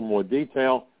little more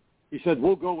detail. He said,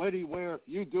 we'll go anywhere. If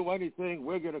you do anything,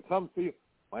 we're going to come for you.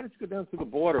 Why don't you go down to the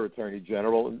border, Attorney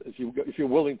General, if you're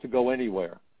willing to go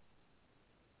anywhere?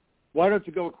 Why don't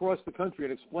you go across the country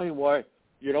and explain why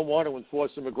you don't want to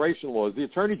enforce immigration laws? The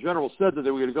Attorney General said that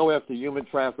they were going to go after human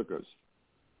traffickers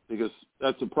because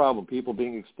that's a problem, people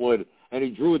being exploited. And he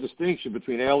drew a distinction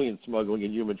between alien smuggling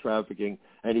and human trafficking,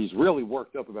 and he's really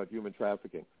worked up about human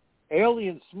trafficking.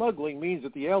 Alien smuggling means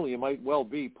that the alien might well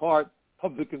be part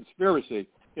of the conspiracy.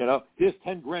 You know, here's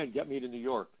 10 grand, get me to New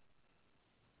York.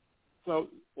 So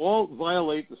all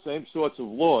violate the same sorts of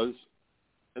laws,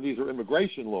 and these are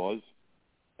immigration laws.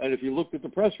 And if you looked at the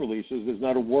press releases, there's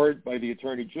not a word by the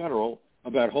Attorney General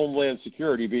about Homeland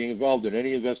Security being involved in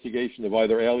any investigation of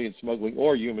either alien smuggling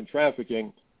or human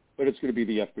trafficking, but it's going to be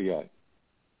the FBI.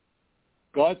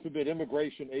 God forbid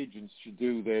immigration agents should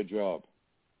do their job.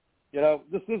 You know,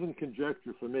 this isn't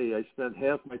conjecture for me. I spent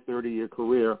half my 30-year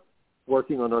career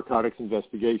working on narcotics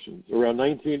investigations. Around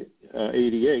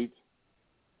 1988,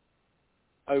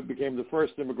 I became the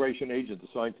first immigration agent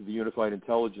assigned to the Unified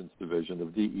Intelligence Division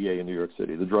of DEA in New York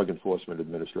City, the Drug Enforcement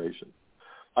Administration.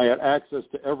 I had access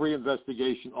to every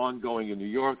investigation ongoing in New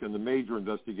York and the major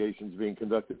investigations being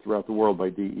conducted throughout the world by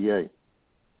DEA.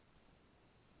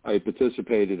 I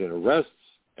participated in arrests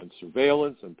and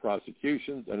surveillance and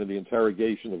prosecutions and in the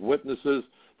interrogation of witnesses,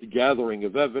 the gathering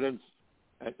of evidence.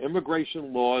 And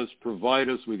immigration laws provide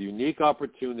us with unique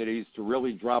opportunities to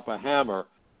really drop a hammer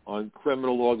on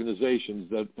criminal organizations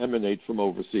that emanate from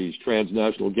overseas,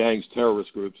 transnational gangs,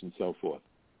 terrorist groups, and so forth.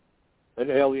 An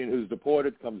alien who's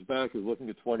deported comes back, is looking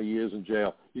at 20 years in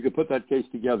jail. You can put that case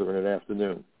together in an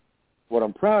afternoon. What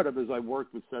I'm proud of is I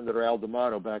worked with Senator Al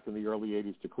D'Amato back in the early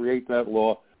 80s to create that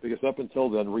law, because up until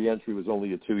then, reentry was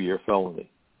only a 2-year felony.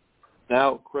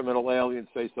 Now, criminal aliens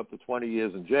face up to 20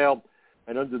 years in jail,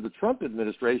 and under the Trump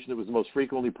administration, it was the most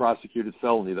frequently prosecuted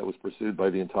felony that was pursued by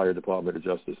the entire Department of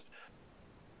Justice.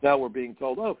 Now we're being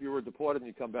told, oh, if you were deported and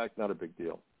you come back, not a big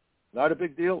deal. Not a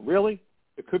big deal? Really?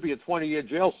 It could be a 20-year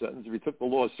jail sentence if you took the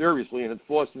law seriously and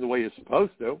enforced them the way you're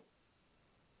supposed to.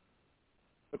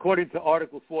 According to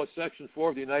Article 4, Section 4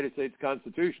 of the United States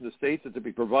Constitution, the states are to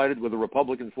be provided with a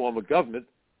Republican form of government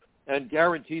and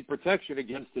guaranteed protection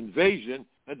against invasion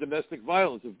and domestic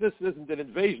violence. If this isn't an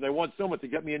invasion, I want someone to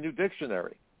get me a new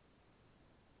dictionary.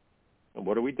 And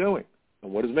what are we doing?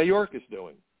 And what is Mayorkas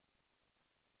doing?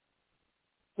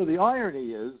 So the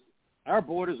irony is, our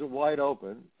borders are wide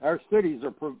open. Our cities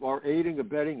are aiding,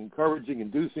 abetting, encouraging,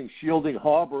 inducing, shielding,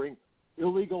 harboring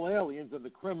illegal aliens and the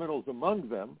criminals among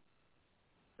them,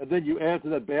 and then you add to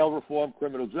that bail reform,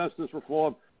 criminal justice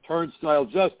reform, turnstile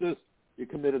justice, you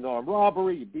commit an armed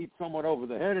robbery, you beat someone over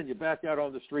the head, and you're back out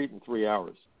on the street in 3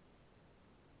 hours.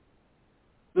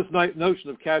 This notion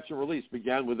of catch and release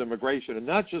began with immigration, and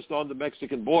not just on the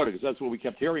Mexican border, because that's what we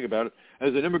kept hearing about it.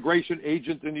 As an immigration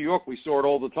agent in New York, we saw it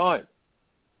all the time.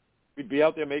 We'd be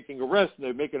out there making arrests, and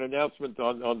they'd make an announcement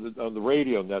on the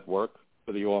radio network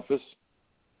for the office.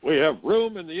 We have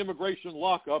room in the immigration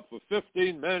lockup for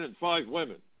 15 men and 5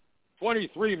 women,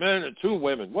 23 men and 2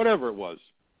 women, whatever it was.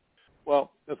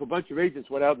 Well, if a bunch of agents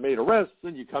went out and made arrests,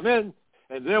 then you come in,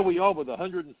 and there we are with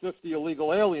 150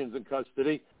 illegal aliens in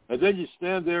custody, and then you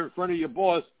stand there in front of your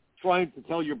boss trying to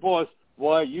tell your boss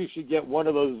why you should get one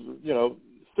of those,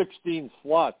 16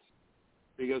 slots,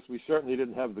 because we certainly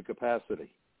didn't have the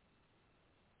capacity.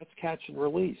 That's catch and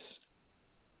release.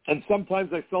 And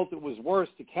sometimes I felt it was worse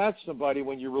to catch somebody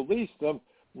when you release them.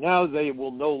 Now they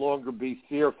will no longer be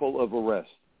fearful of arrest.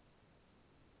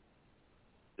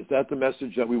 Is that the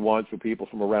message that we want for people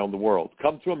from around the world?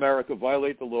 Come to America,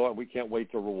 violate the law, and we can't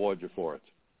wait to reward you for it.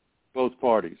 Both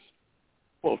parties.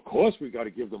 Well, of course we've got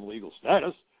to give them legal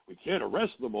status. We can't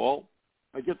arrest them all.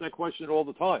 I get that question all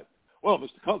the time. Well,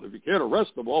 Mr. Cutler, if you can't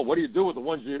arrest them all, what do you do with the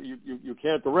ones you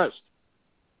can't arrest?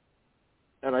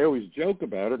 And I always joke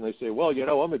about it, and I say, well,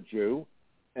 I'm a Jew,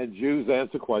 and Jews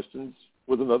answer questions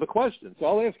with another question. So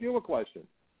I'll ask you a question.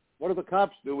 What do the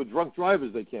cops do with drunk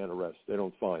drivers they can't arrest, they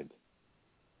don't find?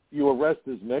 You arrest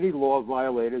as many law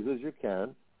violators as you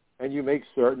can, and you make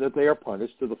certain that they are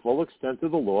punished to the full extent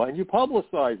of the law, and you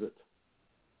publicize it.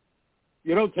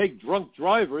 You don't take drunk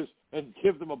drivers and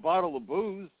give them a bottle of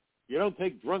booze. You don't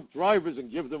take drunk drivers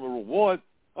and give them a reward.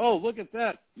 Oh, look at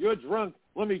that. You're drunk.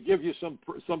 Let me give you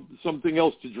something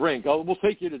else to drink. We'll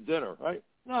take you to dinner, right?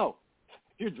 No.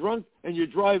 You're drunk and you're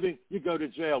driving, you go to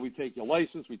jail. We take your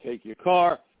license. We take your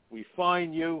car. We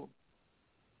fine you.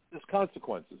 There's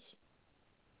consequences.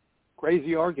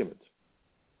 Crazy argument.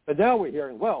 And now we're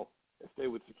hearing, well, if they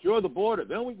would secure the border,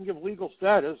 then we can give legal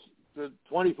status to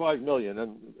 25 million.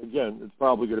 And again, it's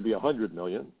probably going to be 100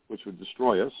 million, which would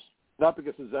destroy us. Not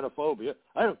because of xenophobia.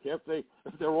 I don't care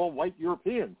if they're all white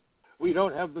Europeans. We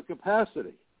don't have the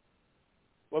capacity.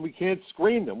 When we can't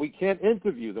screen them, we can't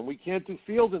interview them, we can't do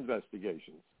field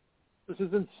investigations. This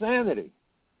is insanity.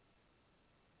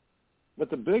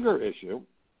 But the bigger issue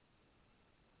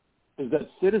is that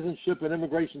Citizenship and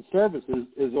Immigration Services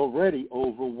is already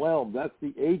overwhelmed. That's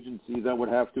the agency that would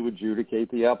have to adjudicate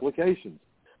the applications.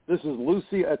 This is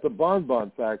Lucy at the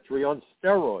Bonbon Factory on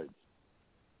steroids.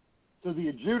 So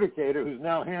the adjudicator, who's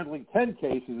now handling 10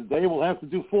 cases a day, will have to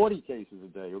do 40 cases a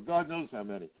day, or God knows how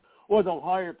many. Or they'll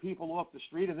hire people off the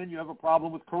street, and then you have a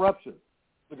problem with corruption.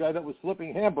 The guy that was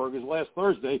flipping hamburgers last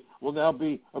Thursday will now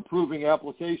be approving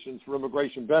applications for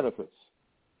immigration benefits.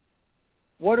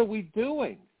 What are we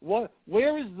doing?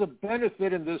 Where is the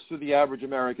benefit in this for the average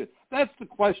American? That's the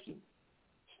question.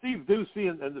 Steve Doocy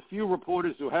and the few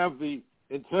reporters who have the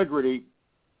integrity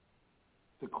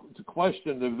to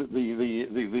question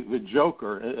the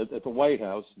joker at the White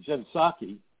House, Jen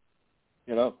Psaki,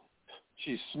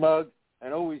 she's smug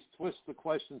and always twists the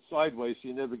question sideways so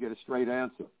you never get a straight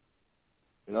answer.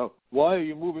 Why are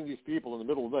you moving these people in the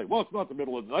middle of the night? Well, it's not the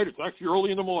middle of the night. It's actually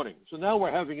early in the morning. So now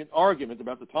we're having an argument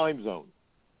about the time zone.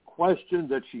 Question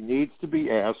that she needs to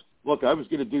be asked. Look, I was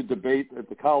going to do debate at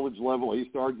the college level. I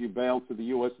used to argue bail to the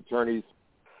U.S. attorneys.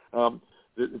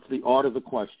 It's the art of the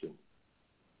question.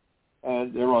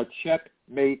 And there are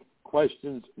checkmate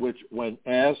questions which, when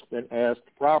asked and asked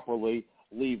properly,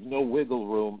 leave no wiggle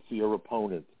room for your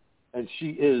opponent. And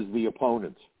she is the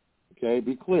opponent. Okay,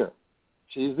 be clear.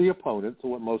 She's the opponent to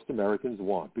what most Americans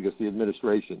want because the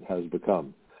administration has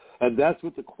become. And that's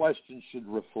what the question should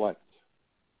reflect.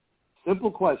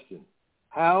 Simple question.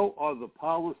 How are the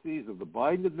policies of the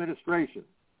Biden administration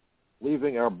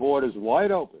leaving our borders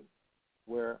wide open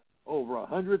where over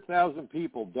 100,000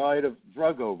 people died of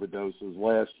drug overdoses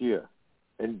last year,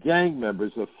 and gang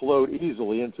members have flowed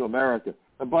easily into America?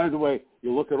 And by the way,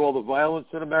 you look at all the violence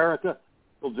in America,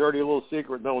 the dirty little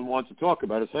secret no one wants to talk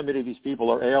about is how many of these people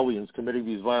are aliens committing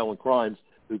these violent crimes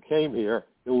who came here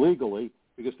illegally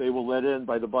because they were let in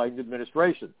by the Biden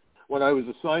administration. When I was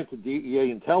assigned to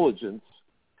DEA intelligence,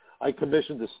 I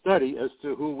commissioned a study as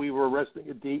to who we were arresting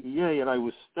at DEA, and I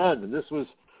was stunned. And this was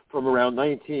from around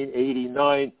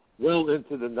 1989 well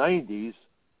into the 90s.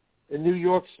 In New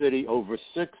York City, over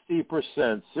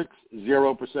 60%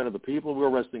 of the people we were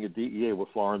arresting at DEA were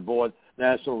foreign-born,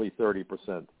 nationally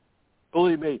 30%.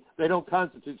 Believe me, they don't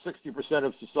constitute 60%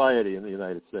 of society in the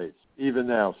United States, even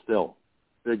now still.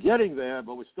 They're getting there,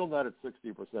 but we're still not at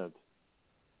 60%.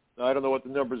 Now, I don't know what the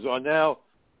numbers are now,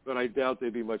 but I doubt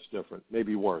they'd be much different,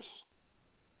 maybe worse.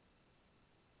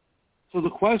 So the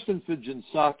question for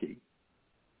Jinsaki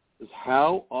is,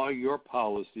 how are your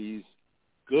policies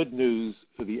good news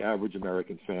for the average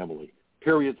American family?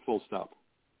 Period, full stop.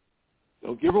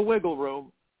 Don't give her wiggle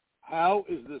room. How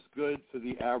is this good for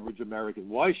the average American?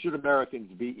 Why should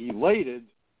Americans be elated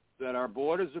that our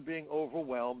borders are being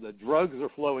overwhelmed, that drugs are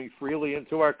flowing freely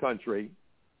into our country,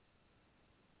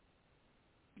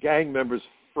 gang members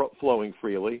flowing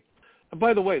freely? And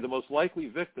by the way, the most likely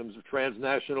victims of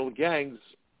transnational gangs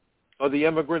are the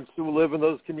immigrants who live in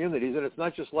those communities, and it's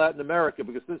not just Latin America,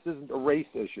 because this isn't a race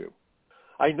issue.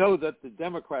 I know that the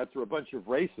Democrats are a bunch of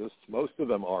racists. Most of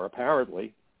them are,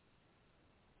 apparently.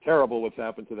 Terrible what's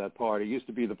happened to that party. It used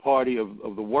to be the party of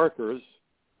the workers.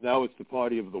 Now it's the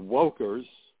party of the wokers.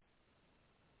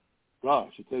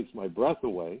 Gosh, it takes my breath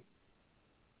away.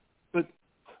 But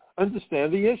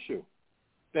understand the issue.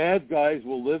 Bad guys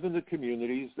will live in the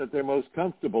communities that they're most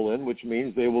comfortable in, which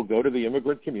means they will go to the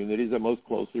immigrant communities that most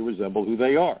closely resemble who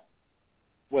they are.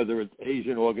 Whether it's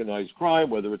Asian organized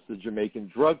crime, whether it's the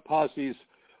Jamaican drug posses,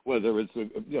 whether it's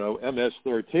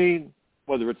MS-13,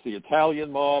 whether it's the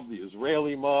Italian mob, the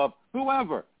Israeli mob,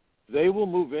 whoever. They will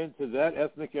move into that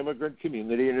ethnic immigrant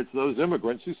community, and it's those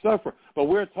immigrants who suffer. But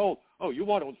we're told, oh, you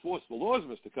want to enforce the laws,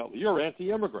 Mr. Cutler. You're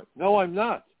anti-immigrant. No, I'm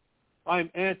not. I'm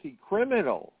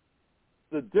anti-criminal.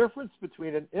 The difference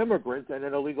between an immigrant and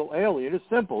an illegal alien is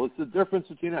simple. It's the difference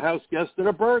between a house guest and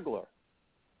a burglar.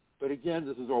 But again,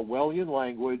 this is Orwellian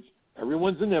language.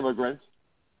 Everyone's an immigrant.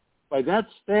 By that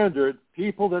standard,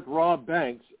 people that rob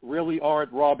banks really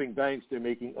aren't robbing banks. They're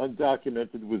making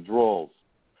undocumented withdrawals.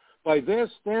 By their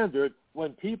standard,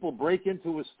 when people break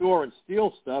into a store and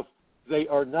steal stuff, they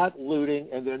are not looting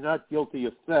and they're not guilty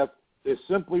of theft. They're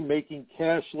simply making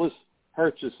cashless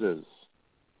purchases.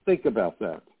 Think about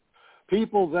that.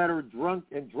 People that are drunk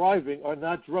and driving are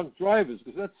not drunk drivers,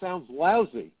 because that sounds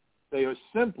lousy. They are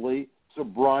simply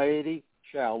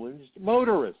sobriety-challenged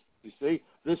motorists. You see,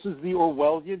 this is the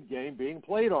Orwellian game being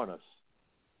played on us.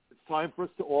 It's time for us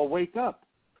to all wake up.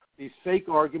 These fake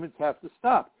arguments have to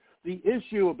stop. The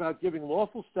issue about giving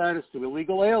lawful status to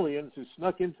illegal aliens who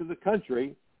snuck into the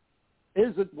country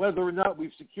isn't whether or not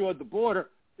we've secured the border.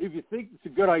 If you think it's a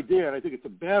good idea, and I think it's a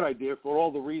bad idea for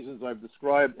all the reasons I've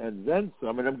described and then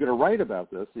some, and I'm going to write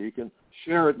about this so you can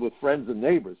share it with friends and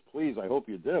neighbors. Please, I hope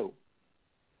you do.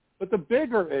 But the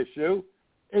bigger issue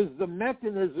is the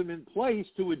mechanism in place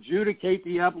to adjudicate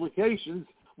the applications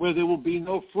where there will be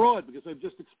no fraud, because I've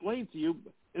just explained to you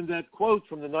in that quote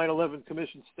from the 9/11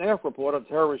 Commission staff report on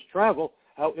terrorist travel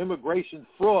how immigration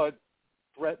fraud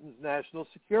threatens national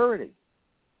security.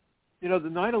 You know, the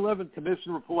 9/11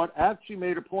 Commission report actually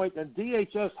made a point, and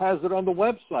DHS has it on the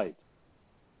website.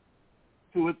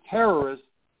 To a terrorist,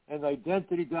 an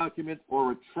identity document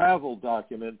or a travel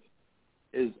document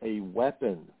is a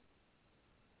weapon.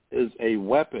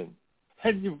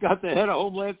 And you've got the head of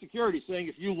Homeland Security saying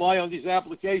if you lie on these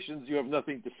applications, you have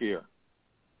nothing to fear.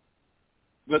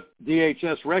 But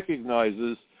DHS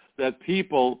recognizes that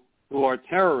people who are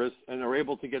terrorists and are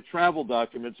able to get travel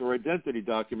documents or identity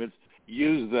documents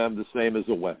use them the same as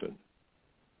a weapon.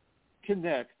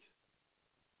 Connect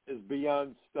is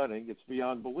beyond stunning. It's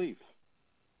beyond belief.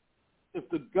 If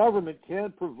the government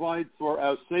can't provide for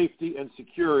our safety and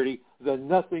security, then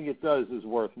nothing it does is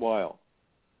worthwhile.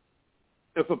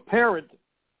 If a parent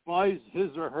buys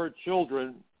his or her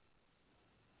children,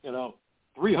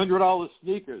 $300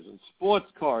 sneakers and sports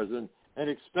cars and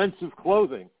expensive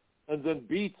clothing, and then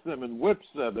beats them and whips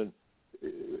them, and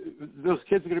those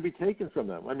kids are going to be taken from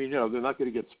them. I mean, they're not going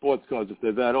to get sports cars if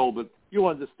they're that old, but you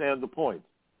understand the point.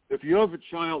 If you have a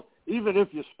child, even if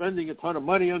you're spending a ton of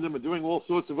money on them and doing all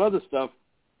sorts of other stuff,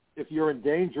 if you're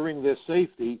endangering their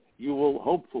safety, you will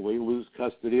hopefully lose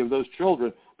custody of those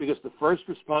children, because the first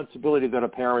responsibility that a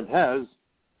parent has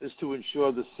is to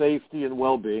ensure the safety and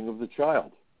well-being of the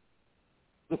child.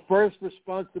 The first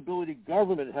responsibility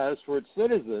government has for its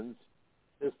citizens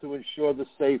is to ensure the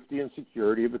safety and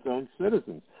security of its own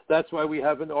citizens. That's why we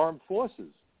have an armed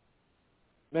forces.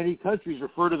 Many countries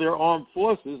refer to their armed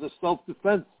forces as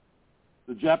self-defense.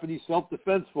 The Japanese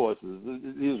self-defense forces.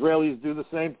 The Israelis do the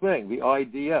same thing, the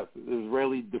IDF, the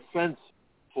Israeli Defense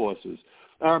Forces.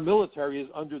 Our military is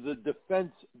under the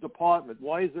Defense Department.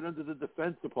 Why is it under the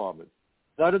Defense Department?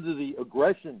 Not under the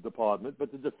Aggression Department,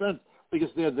 but the Defense, because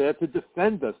they're there to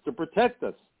defend us, to protect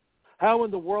us. How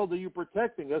in the world are you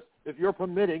protecting us if you're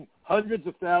permitting hundreds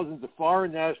of thousands of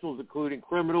foreign nationals, including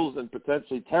criminals and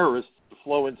potentially terrorists, to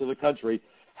flow into the country?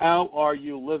 How are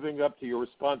you living up to your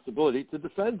responsibility to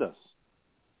defend us?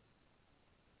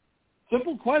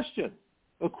 Simple question.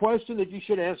 A question that you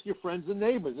should ask your friends and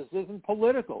neighbors. This isn't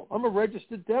political. I'm a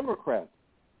registered Democrat.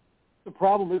 The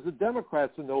problem is the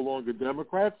Democrats are no longer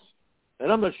Democrats,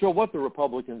 and I'm not sure what the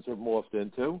Republicans have morphed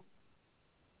into.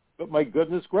 But my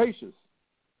goodness gracious,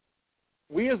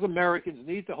 we as Americans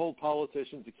need to hold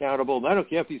politicians accountable, and I don't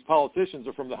care if these politicians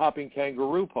are from the Hopping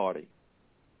Kangaroo Party.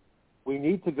 We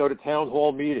need to go to town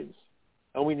hall meetings,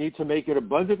 and we need to make it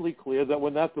abundantly clear that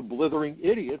we're not the blithering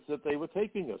idiots that they were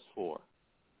taking us for.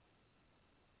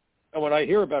 And when I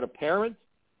hear about a parent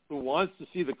who wants to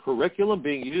see the curriculum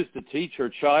being used to teach her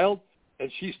child, and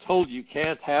she's told you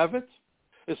can't have it,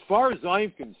 as far as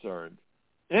I'm concerned,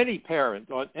 any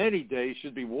parent on any day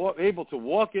should be able to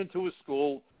walk into a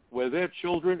school where their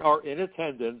children are in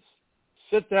attendance,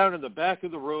 sit down in the back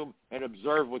of the room, and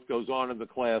observe what goes on in the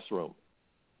classroom.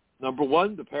 Number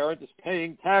one, the parent is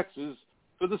paying taxes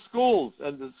for the schools,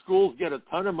 and the schools get a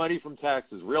ton of money from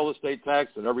taxes, real estate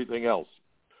tax and everything else.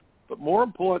 But more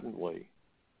importantly,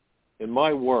 in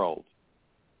my world,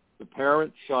 the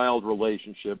parent-child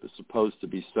relationship is supposed to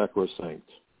be sacrosanct.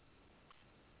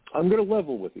 I'm going to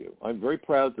level with you. I'm very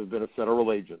proud to have been a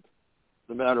federal agent,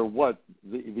 no matter what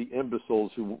the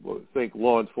imbeciles who think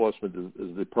law enforcement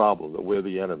is the problem, that we're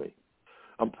the enemy.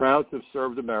 I'm proud to have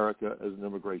served America as an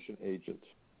immigration agent.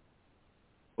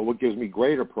 But what gives me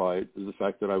greater pride is the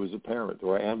fact that I was a parent,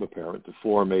 or I am a parent, to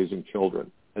 4 amazing children.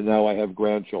 And now I have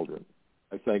grandchildren.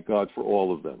 I thank God for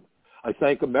all of them. I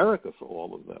thank America for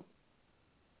all of them.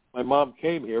 My mom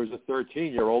came here as a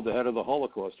 13-year-old ahead of the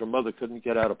Holocaust. Her mother couldn't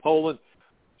get out of Poland.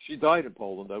 She died in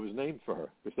Poland. I was named for her,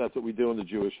 because that's what we do in the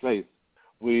Jewish faith.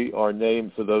 We are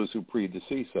named for those who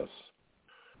predecease us.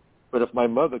 But if my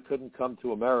mother couldn't come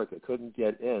to America, couldn't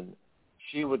get in,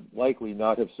 she would likely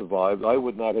not have survived. I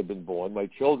would not have been born. My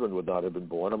children would not have been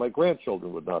born, and my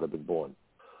grandchildren would not have been born.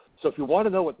 So if you want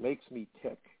to know what makes me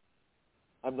tick,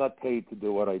 I'm not paid to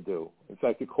do what I do. In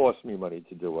fact, it costs me money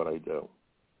to do what I do.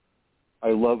 I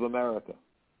love America,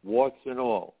 warts and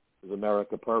all. Is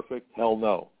America perfect? Hell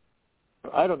no.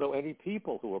 I don't know any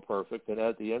people who are perfect, and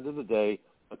at the end of the day,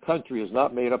 a country is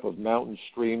not made up of mountains,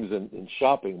 streams, and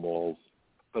shopping malls,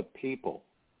 but people.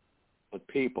 But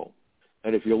people.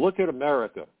 And if you look at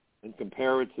America and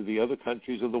compare it to the other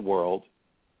countries of the world,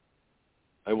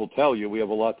 I will tell you we have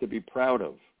a lot to be proud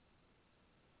of.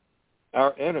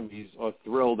 Our enemies are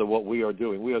thrilled at what we are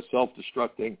doing. We are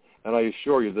self-destructing, and I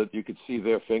assure you that you could see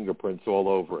their fingerprints all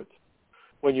over it.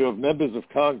 When you have members of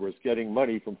Congress getting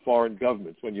money from foreign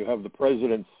governments, when you have the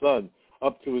president's son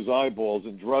up to his eyeballs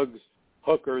in drugs,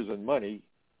 hookers, and money,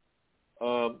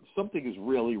 something is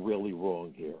really, really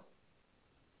wrong here.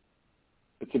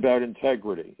 It's about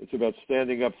integrity. It's about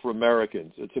standing up for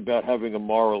Americans. It's about having a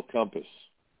moral compass.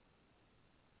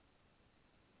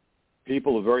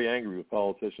 People are very angry with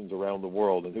politicians around the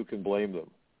world, and who can blame them?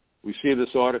 We see this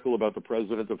article about the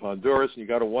president of Honduras, and you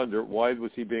got to wonder, why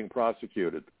was he being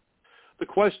prosecuted? The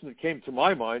question that came to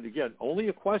my mind, again, only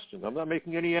a question. I'm not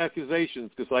making any accusations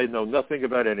because I know nothing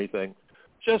about anything.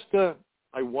 Just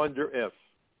I wonder if.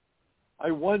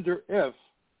 I wonder if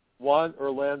Juan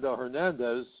Orlando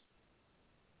Hernandez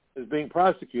is being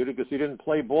prosecuted because he didn't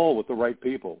play ball with the right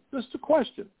people. Just a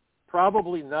question.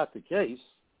 Probably not the case,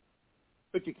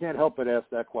 but you can't help but ask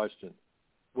that question.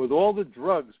 With all the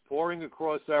drugs pouring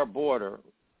across our border,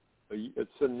 a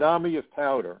tsunami of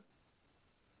powder,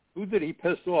 who did he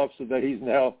piss off so that he's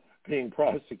now being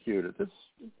prosecuted? That's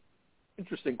an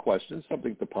interesting question,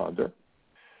 something to ponder.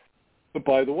 But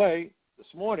by the way, this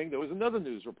morning there was another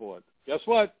news report. Guess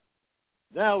what?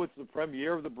 Now it's the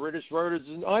premier of the British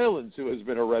Virgin Islands who has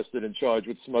been arrested and charged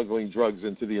with smuggling drugs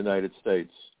into the United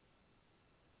States.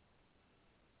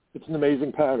 It's an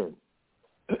amazing pattern.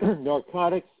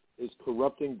 Narcotics is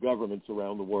corrupting governments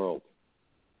around the world.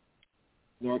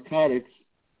 Narcotics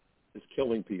is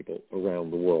killing people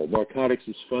around the world. Narcotics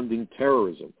is funding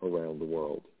terrorism around the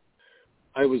world.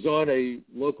 I was on a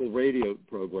local radio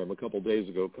program a couple of days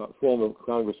ago. Former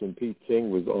Congressman Pete King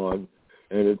was on,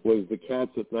 and it was the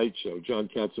Cats at Night show. John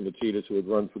Katzimatidis, who had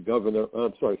run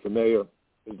for mayor,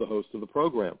 is the host of the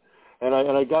program. And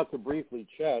I got to briefly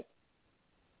chat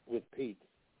with Pete.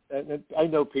 And I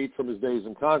know Pete from his days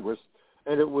in Congress,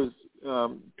 and it was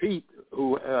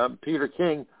Peter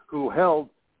King, who held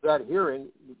that hearing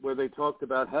where they talked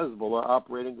about Hezbollah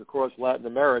operating across Latin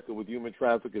America with human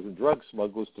traffickers and drug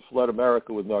smugglers to flood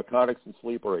America with narcotics and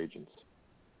sleeper agents.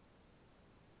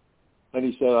 And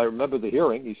he said, I remember the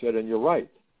hearing. He said, and you're right.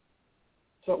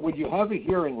 So would you have a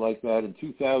hearing like that in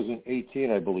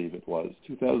 2018, I believe it was,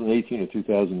 2018 or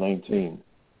 2019,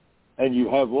 and you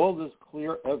have all this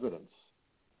clear evidence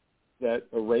that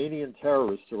Iranian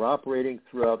terrorists are operating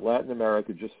throughout Latin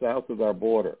America just south of our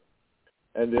border,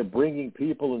 and they're bringing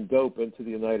people and dope into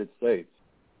the United States,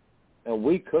 and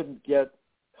we couldn't get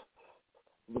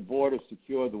the border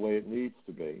secured the way it needs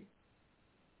to be,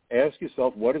 ask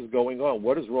yourself, what is going on?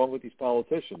 What is wrong with these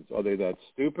politicians? Are they that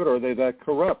stupid or are they that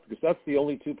corrupt? Because that's the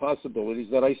only two possibilities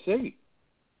that I see.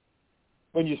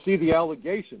 When you see the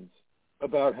allegations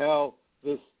about how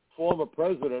this former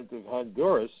president of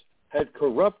Honduras had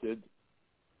corrupted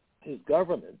his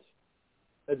government,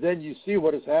 and then you see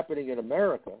what is happening in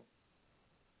America,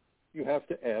 you have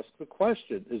to ask the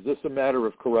question, is this a matter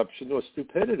of corruption or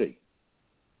stupidity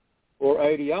or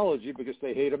ideology because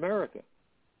they hate America?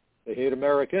 They hate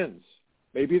Americans.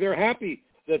 Maybe they're happy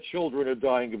that children are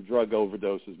dying of drug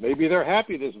overdoses. Maybe they're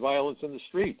happy there's violence in the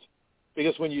streets.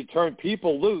 Because when you turn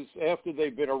people loose after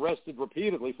they've been arrested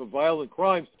repeatedly for violent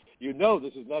crimes, you know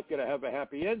this is not going to have a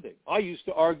happy ending. I used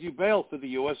to argue bail for the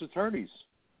U.S. attorneys.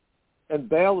 And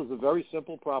bail is a very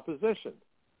simple proposition.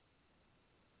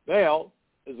 Bail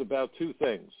is about two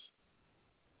things.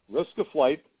 Risk of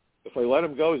flight. If I let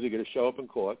him go, is he going to show up in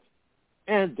court?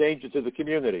 And danger to the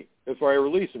community. If I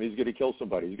release him, he's going to kill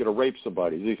somebody. He's going to rape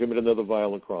somebody. He's going to commit another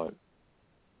violent crime.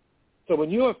 So when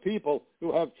you have people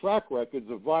who have track records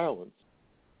of violence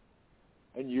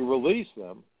and you release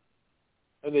them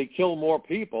and they kill more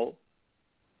people,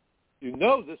 you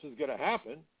know this is going to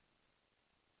happen.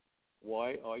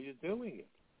 Why are you doing it?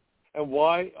 And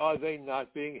why are they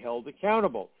not being held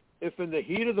accountable? If in the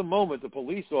heat of the moment the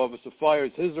police officer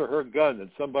fires his or her gun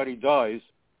and somebody dies,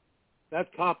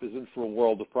 that cop is in for a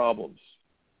world of problems.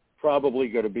 Probably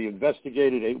going to be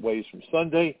investigated 8 ways from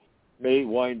Sunday, may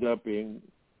wind up being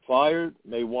fired,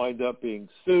 may wind up being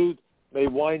sued, may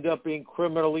wind up being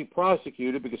criminally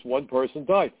prosecuted because one person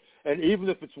died. And even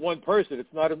if it's one person,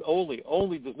 it's not an only.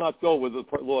 Only does not go with the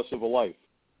loss of a life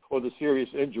or the serious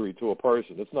injury to a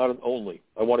person. It's not an only.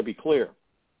 I want to be clear.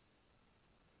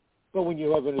 But when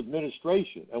you have an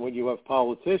administration and when you have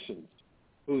politicians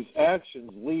whose actions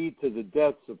lead to the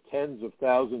deaths of tens of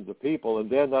thousands of people and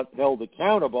they're not held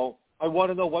accountable, I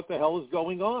want to know what the hell is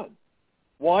going on.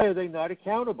 Why are they not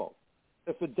accountable?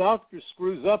 If a doctor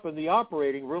screws up in the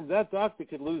operating room, that doctor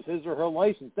could lose his or her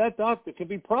license. That doctor can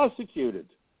be prosecuted.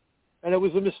 And it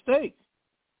was a mistake.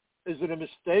 Is it a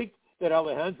mistake that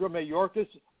Alejandro Mayorkas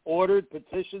ordered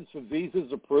petitions for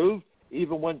visas approved,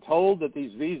 even when told that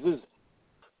these visas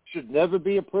should never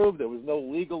be approved? There was no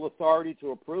legal authority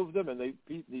to approve them, and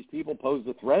these people posed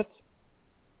a threat.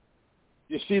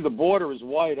 You see, the border is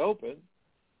wide open.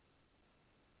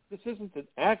 This isn't an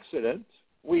accident.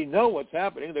 We know what's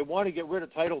happening. They want to get rid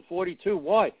of Title 42.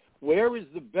 Why? Where is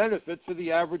the benefit for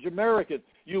the average American?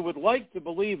 You would like to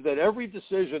believe that every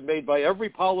decision made by every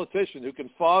politician who can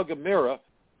fog a mirror,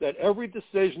 that every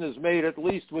decision is made at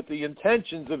least with the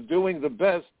intentions of doing the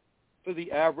best for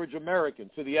the average American,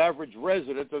 for the average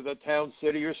resident of the town,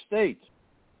 city, or state.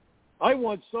 I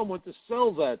want someone to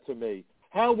sell that to me.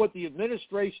 How what the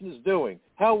administration is doing,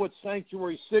 how what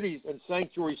sanctuary cities and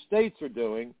sanctuary states are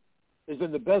doing is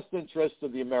in the best interest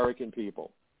of the American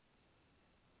people.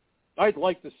 I'd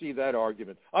like to see that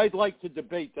argument. I'd like to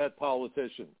debate that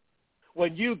politician.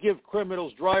 When you give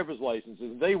criminals driver's licenses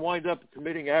and they wind up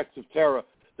committing acts of terror,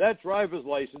 that driver's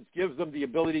license gives them the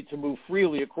ability to move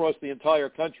freely across the entire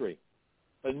country.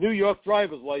 A New York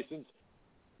driver's license,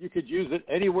 you could use it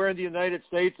anywhere in the United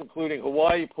States, including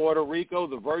Hawaii, Puerto Rico,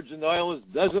 the Virgin Islands,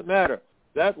 doesn't matter.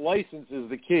 That license is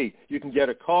the key. You can get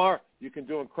a car, you can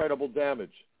do incredible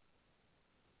damage.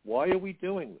 Why are we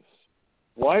doing this?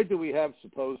 Why do we have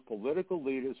supposed political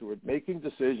leaders who are making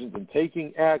decisions and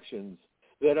taking actions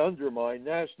that undermine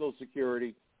national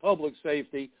security, public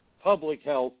safety, public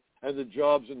health, and the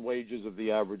jobs and wages of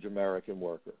the average American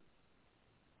worker?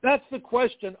 That's the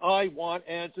question I want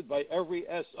answered by every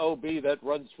SOB that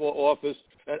runs for office,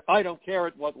 and I don't care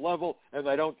at what level, and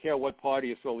I don't care what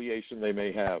party affiliation they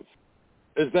may have.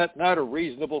 Is that not a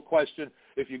reasonable question?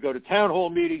 If you go to town hall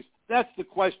meetings, that's the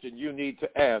question you need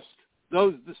to ask.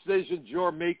 Those decisions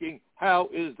you're making, how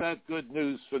is that good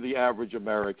news for the average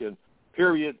American?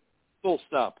 Period. Full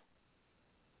stop.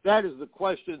 That is the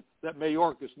question that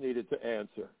Mayorkas needed to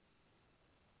answer.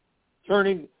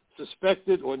 Turning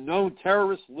suspected or known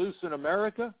terrorists loose in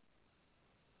America?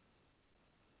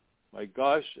 My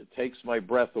gosh, it takes my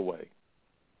breath away.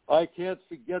 I can't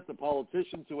forget the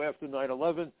politicians who, after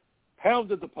 9/11,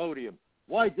 pounded the podium.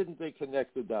 Why didn't they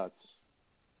connect the dots?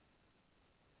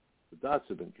 The dots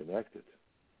have been connected.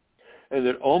 And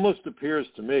it almost appears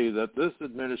to me that this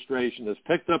administration has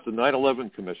picked up the 9/11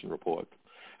 Commission report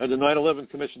and the 9/11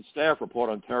 Commission staff report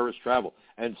on terrorist travel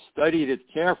and studied it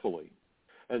carefully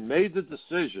and made the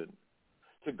decision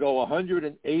to go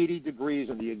 180 degrees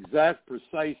in the exact,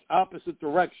 precise, opposite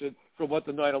direction from what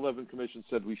the 9/11 Commission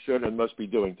said we should and must be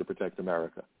doing to protect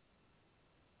America.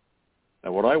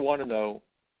 And what I want to know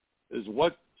is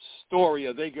what story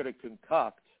are they going to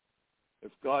concoct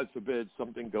if, God forbid,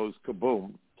 something goes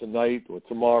kaboom tonight or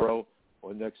tomorrow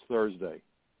or next Thursday,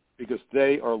 because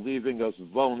they are leaving us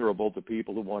vulnerable to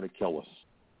people who want to kill us.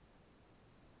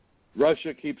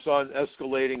 Russia keeps on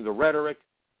escalating the rhetoric.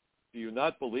 Do you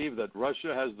not believe that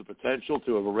Russia has the potential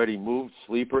to have already moved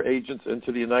sleeper agents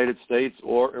into the United States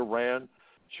or Iran?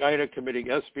 China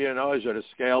committing espionage at a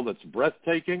scale that's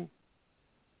breathtaking?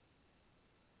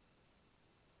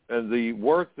 And the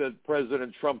work that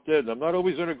President Trump did, I'm not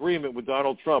always in agreement with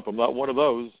Donald Trump. I'm not one of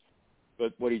those.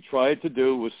 But what he tried to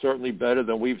do was certainly better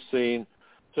than we've seen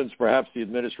since perhaps the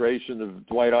administration of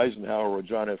Dwight Eisenhower or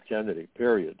John F. Kennedy,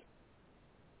 period.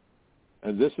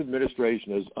 And this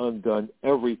administration has undone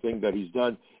everything that he's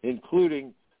done,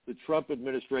 including the Trump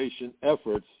administration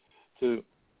efforts to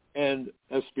end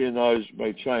espionage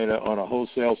by China on a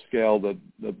wholesale scale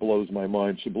that blows my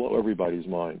mind, should blow everybody's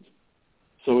mind.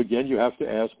 So again, you have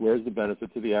to ask, where's the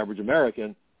benefit to the average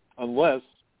American, unless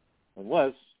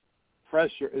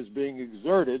pressure is being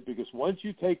exerted, because once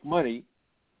you take money,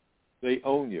 they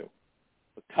own you.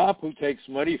 A cop who takes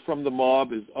money from the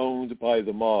mob is owned by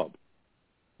the mob.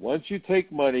 Once you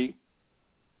take money,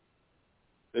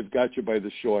 they've got you by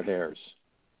the short hairs.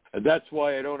 And that's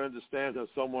why I don't understand how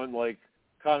someone like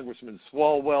Congressman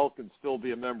Swalwell can still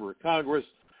be a member of Congress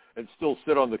and still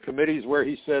sit on the committees where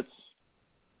he sits.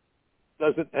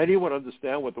 Doesn't anyone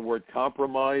understand what the word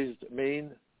compromised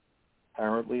mean?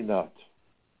 Apparently not.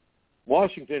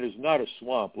 Washington is not a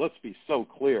swamp. Let's be so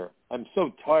clear. I'm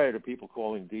so tired of people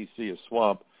calling D.C. a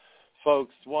swamp.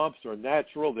 Folks, swamps are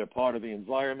natural. They're part of the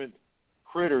environment.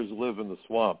 Critters live in the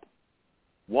swamp.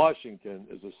 Washington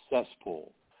is a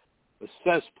cesspool. The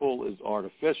cesspool is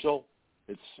artificial.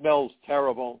 It smells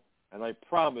terrible. And I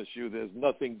promise you there's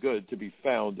nothing good to be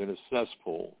found in a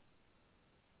cesspool.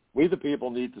 We the people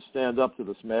need to stand up to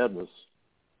this madness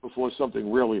before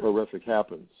something really horrific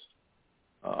happens.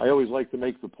 I always like to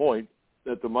make the point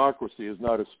that democracy is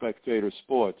not a spectator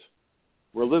sport.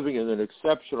 We're living in an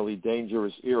exceptionally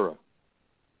dangerous era.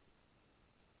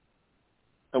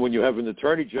 And when you have an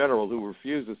attorney general who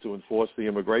refuses to enforce the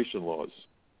immigration laws,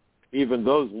 even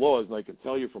those laws, and I can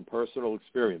tell you from personal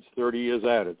experience, 30 years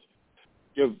at it,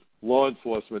 give law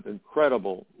enforcement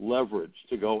incredible leverage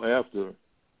to go after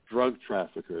drug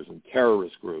traffickers and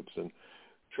terrorist groups and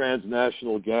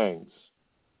transnational gangs,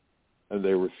 and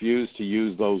they refuse to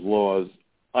use those laws.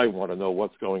 I want to know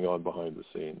what's going on behind the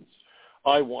scenes.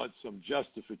 I want some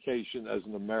justification as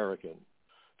an American,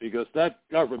 because that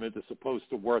government is supposed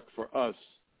to work for us,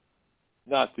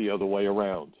 not the other way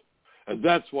around. And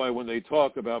that's why when they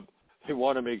talk about they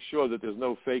want to make sure that there's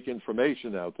no fake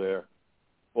information out there,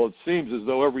 well, it seems as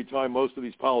though every time most of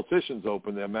these politicians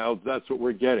open their mouths, that's what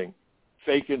we're getting.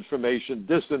 Fake information,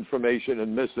 disinformation,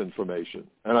 and misinformation.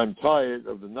 And I'm tired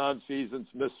of the nonfeasance,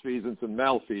 misfeasance, and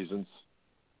malfeasance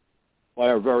by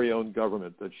our very own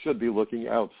government that should be looking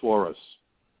out for us.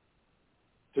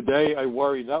 Today, I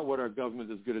worry not what our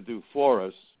government is going to do for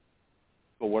us,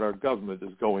 but what our government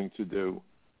is going to do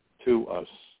to us.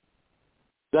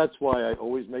 That's why I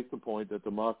always make the point that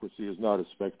democracy is not a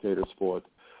spectator sport.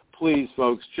 Please,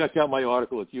 folks, check out my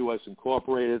article at U.S.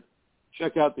 Incorporated.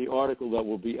 Check out the article that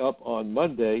will be up on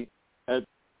Monday at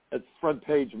Front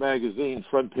Page Magazine,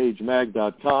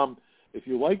 frontpagemag.com. If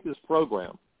you like this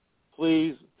program,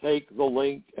 please take the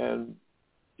link and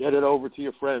get it over to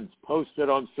your friends. Post it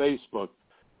on Facebook.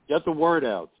 Get the word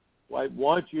out. I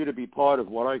want you to be part of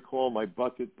what I call my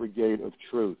bucket brigade of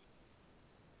truth.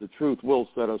 The truth will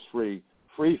set us free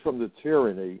from the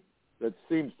tyranny that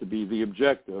seems to be the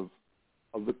objective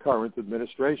of the current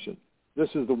administration. This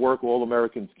is the work all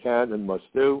Americans can and must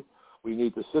do. We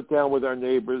need to sit down with our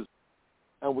neighbors,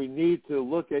 and we need to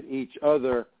look at each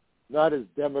other not as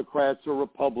Democrats or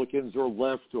Republicans or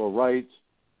left or right.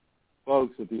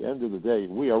 Folks, at the end of the day,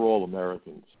 we are all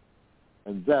Americans,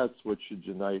 and that's what should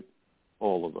unite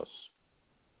all of us.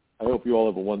 I hope you all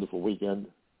have a wonderful weekend.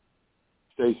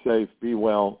 Stay safe, be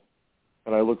well,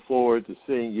 and I look forward to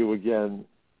seeing you again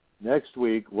next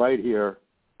week right here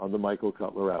on the Michael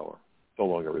Cutler Hour. So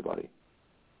long, everybody.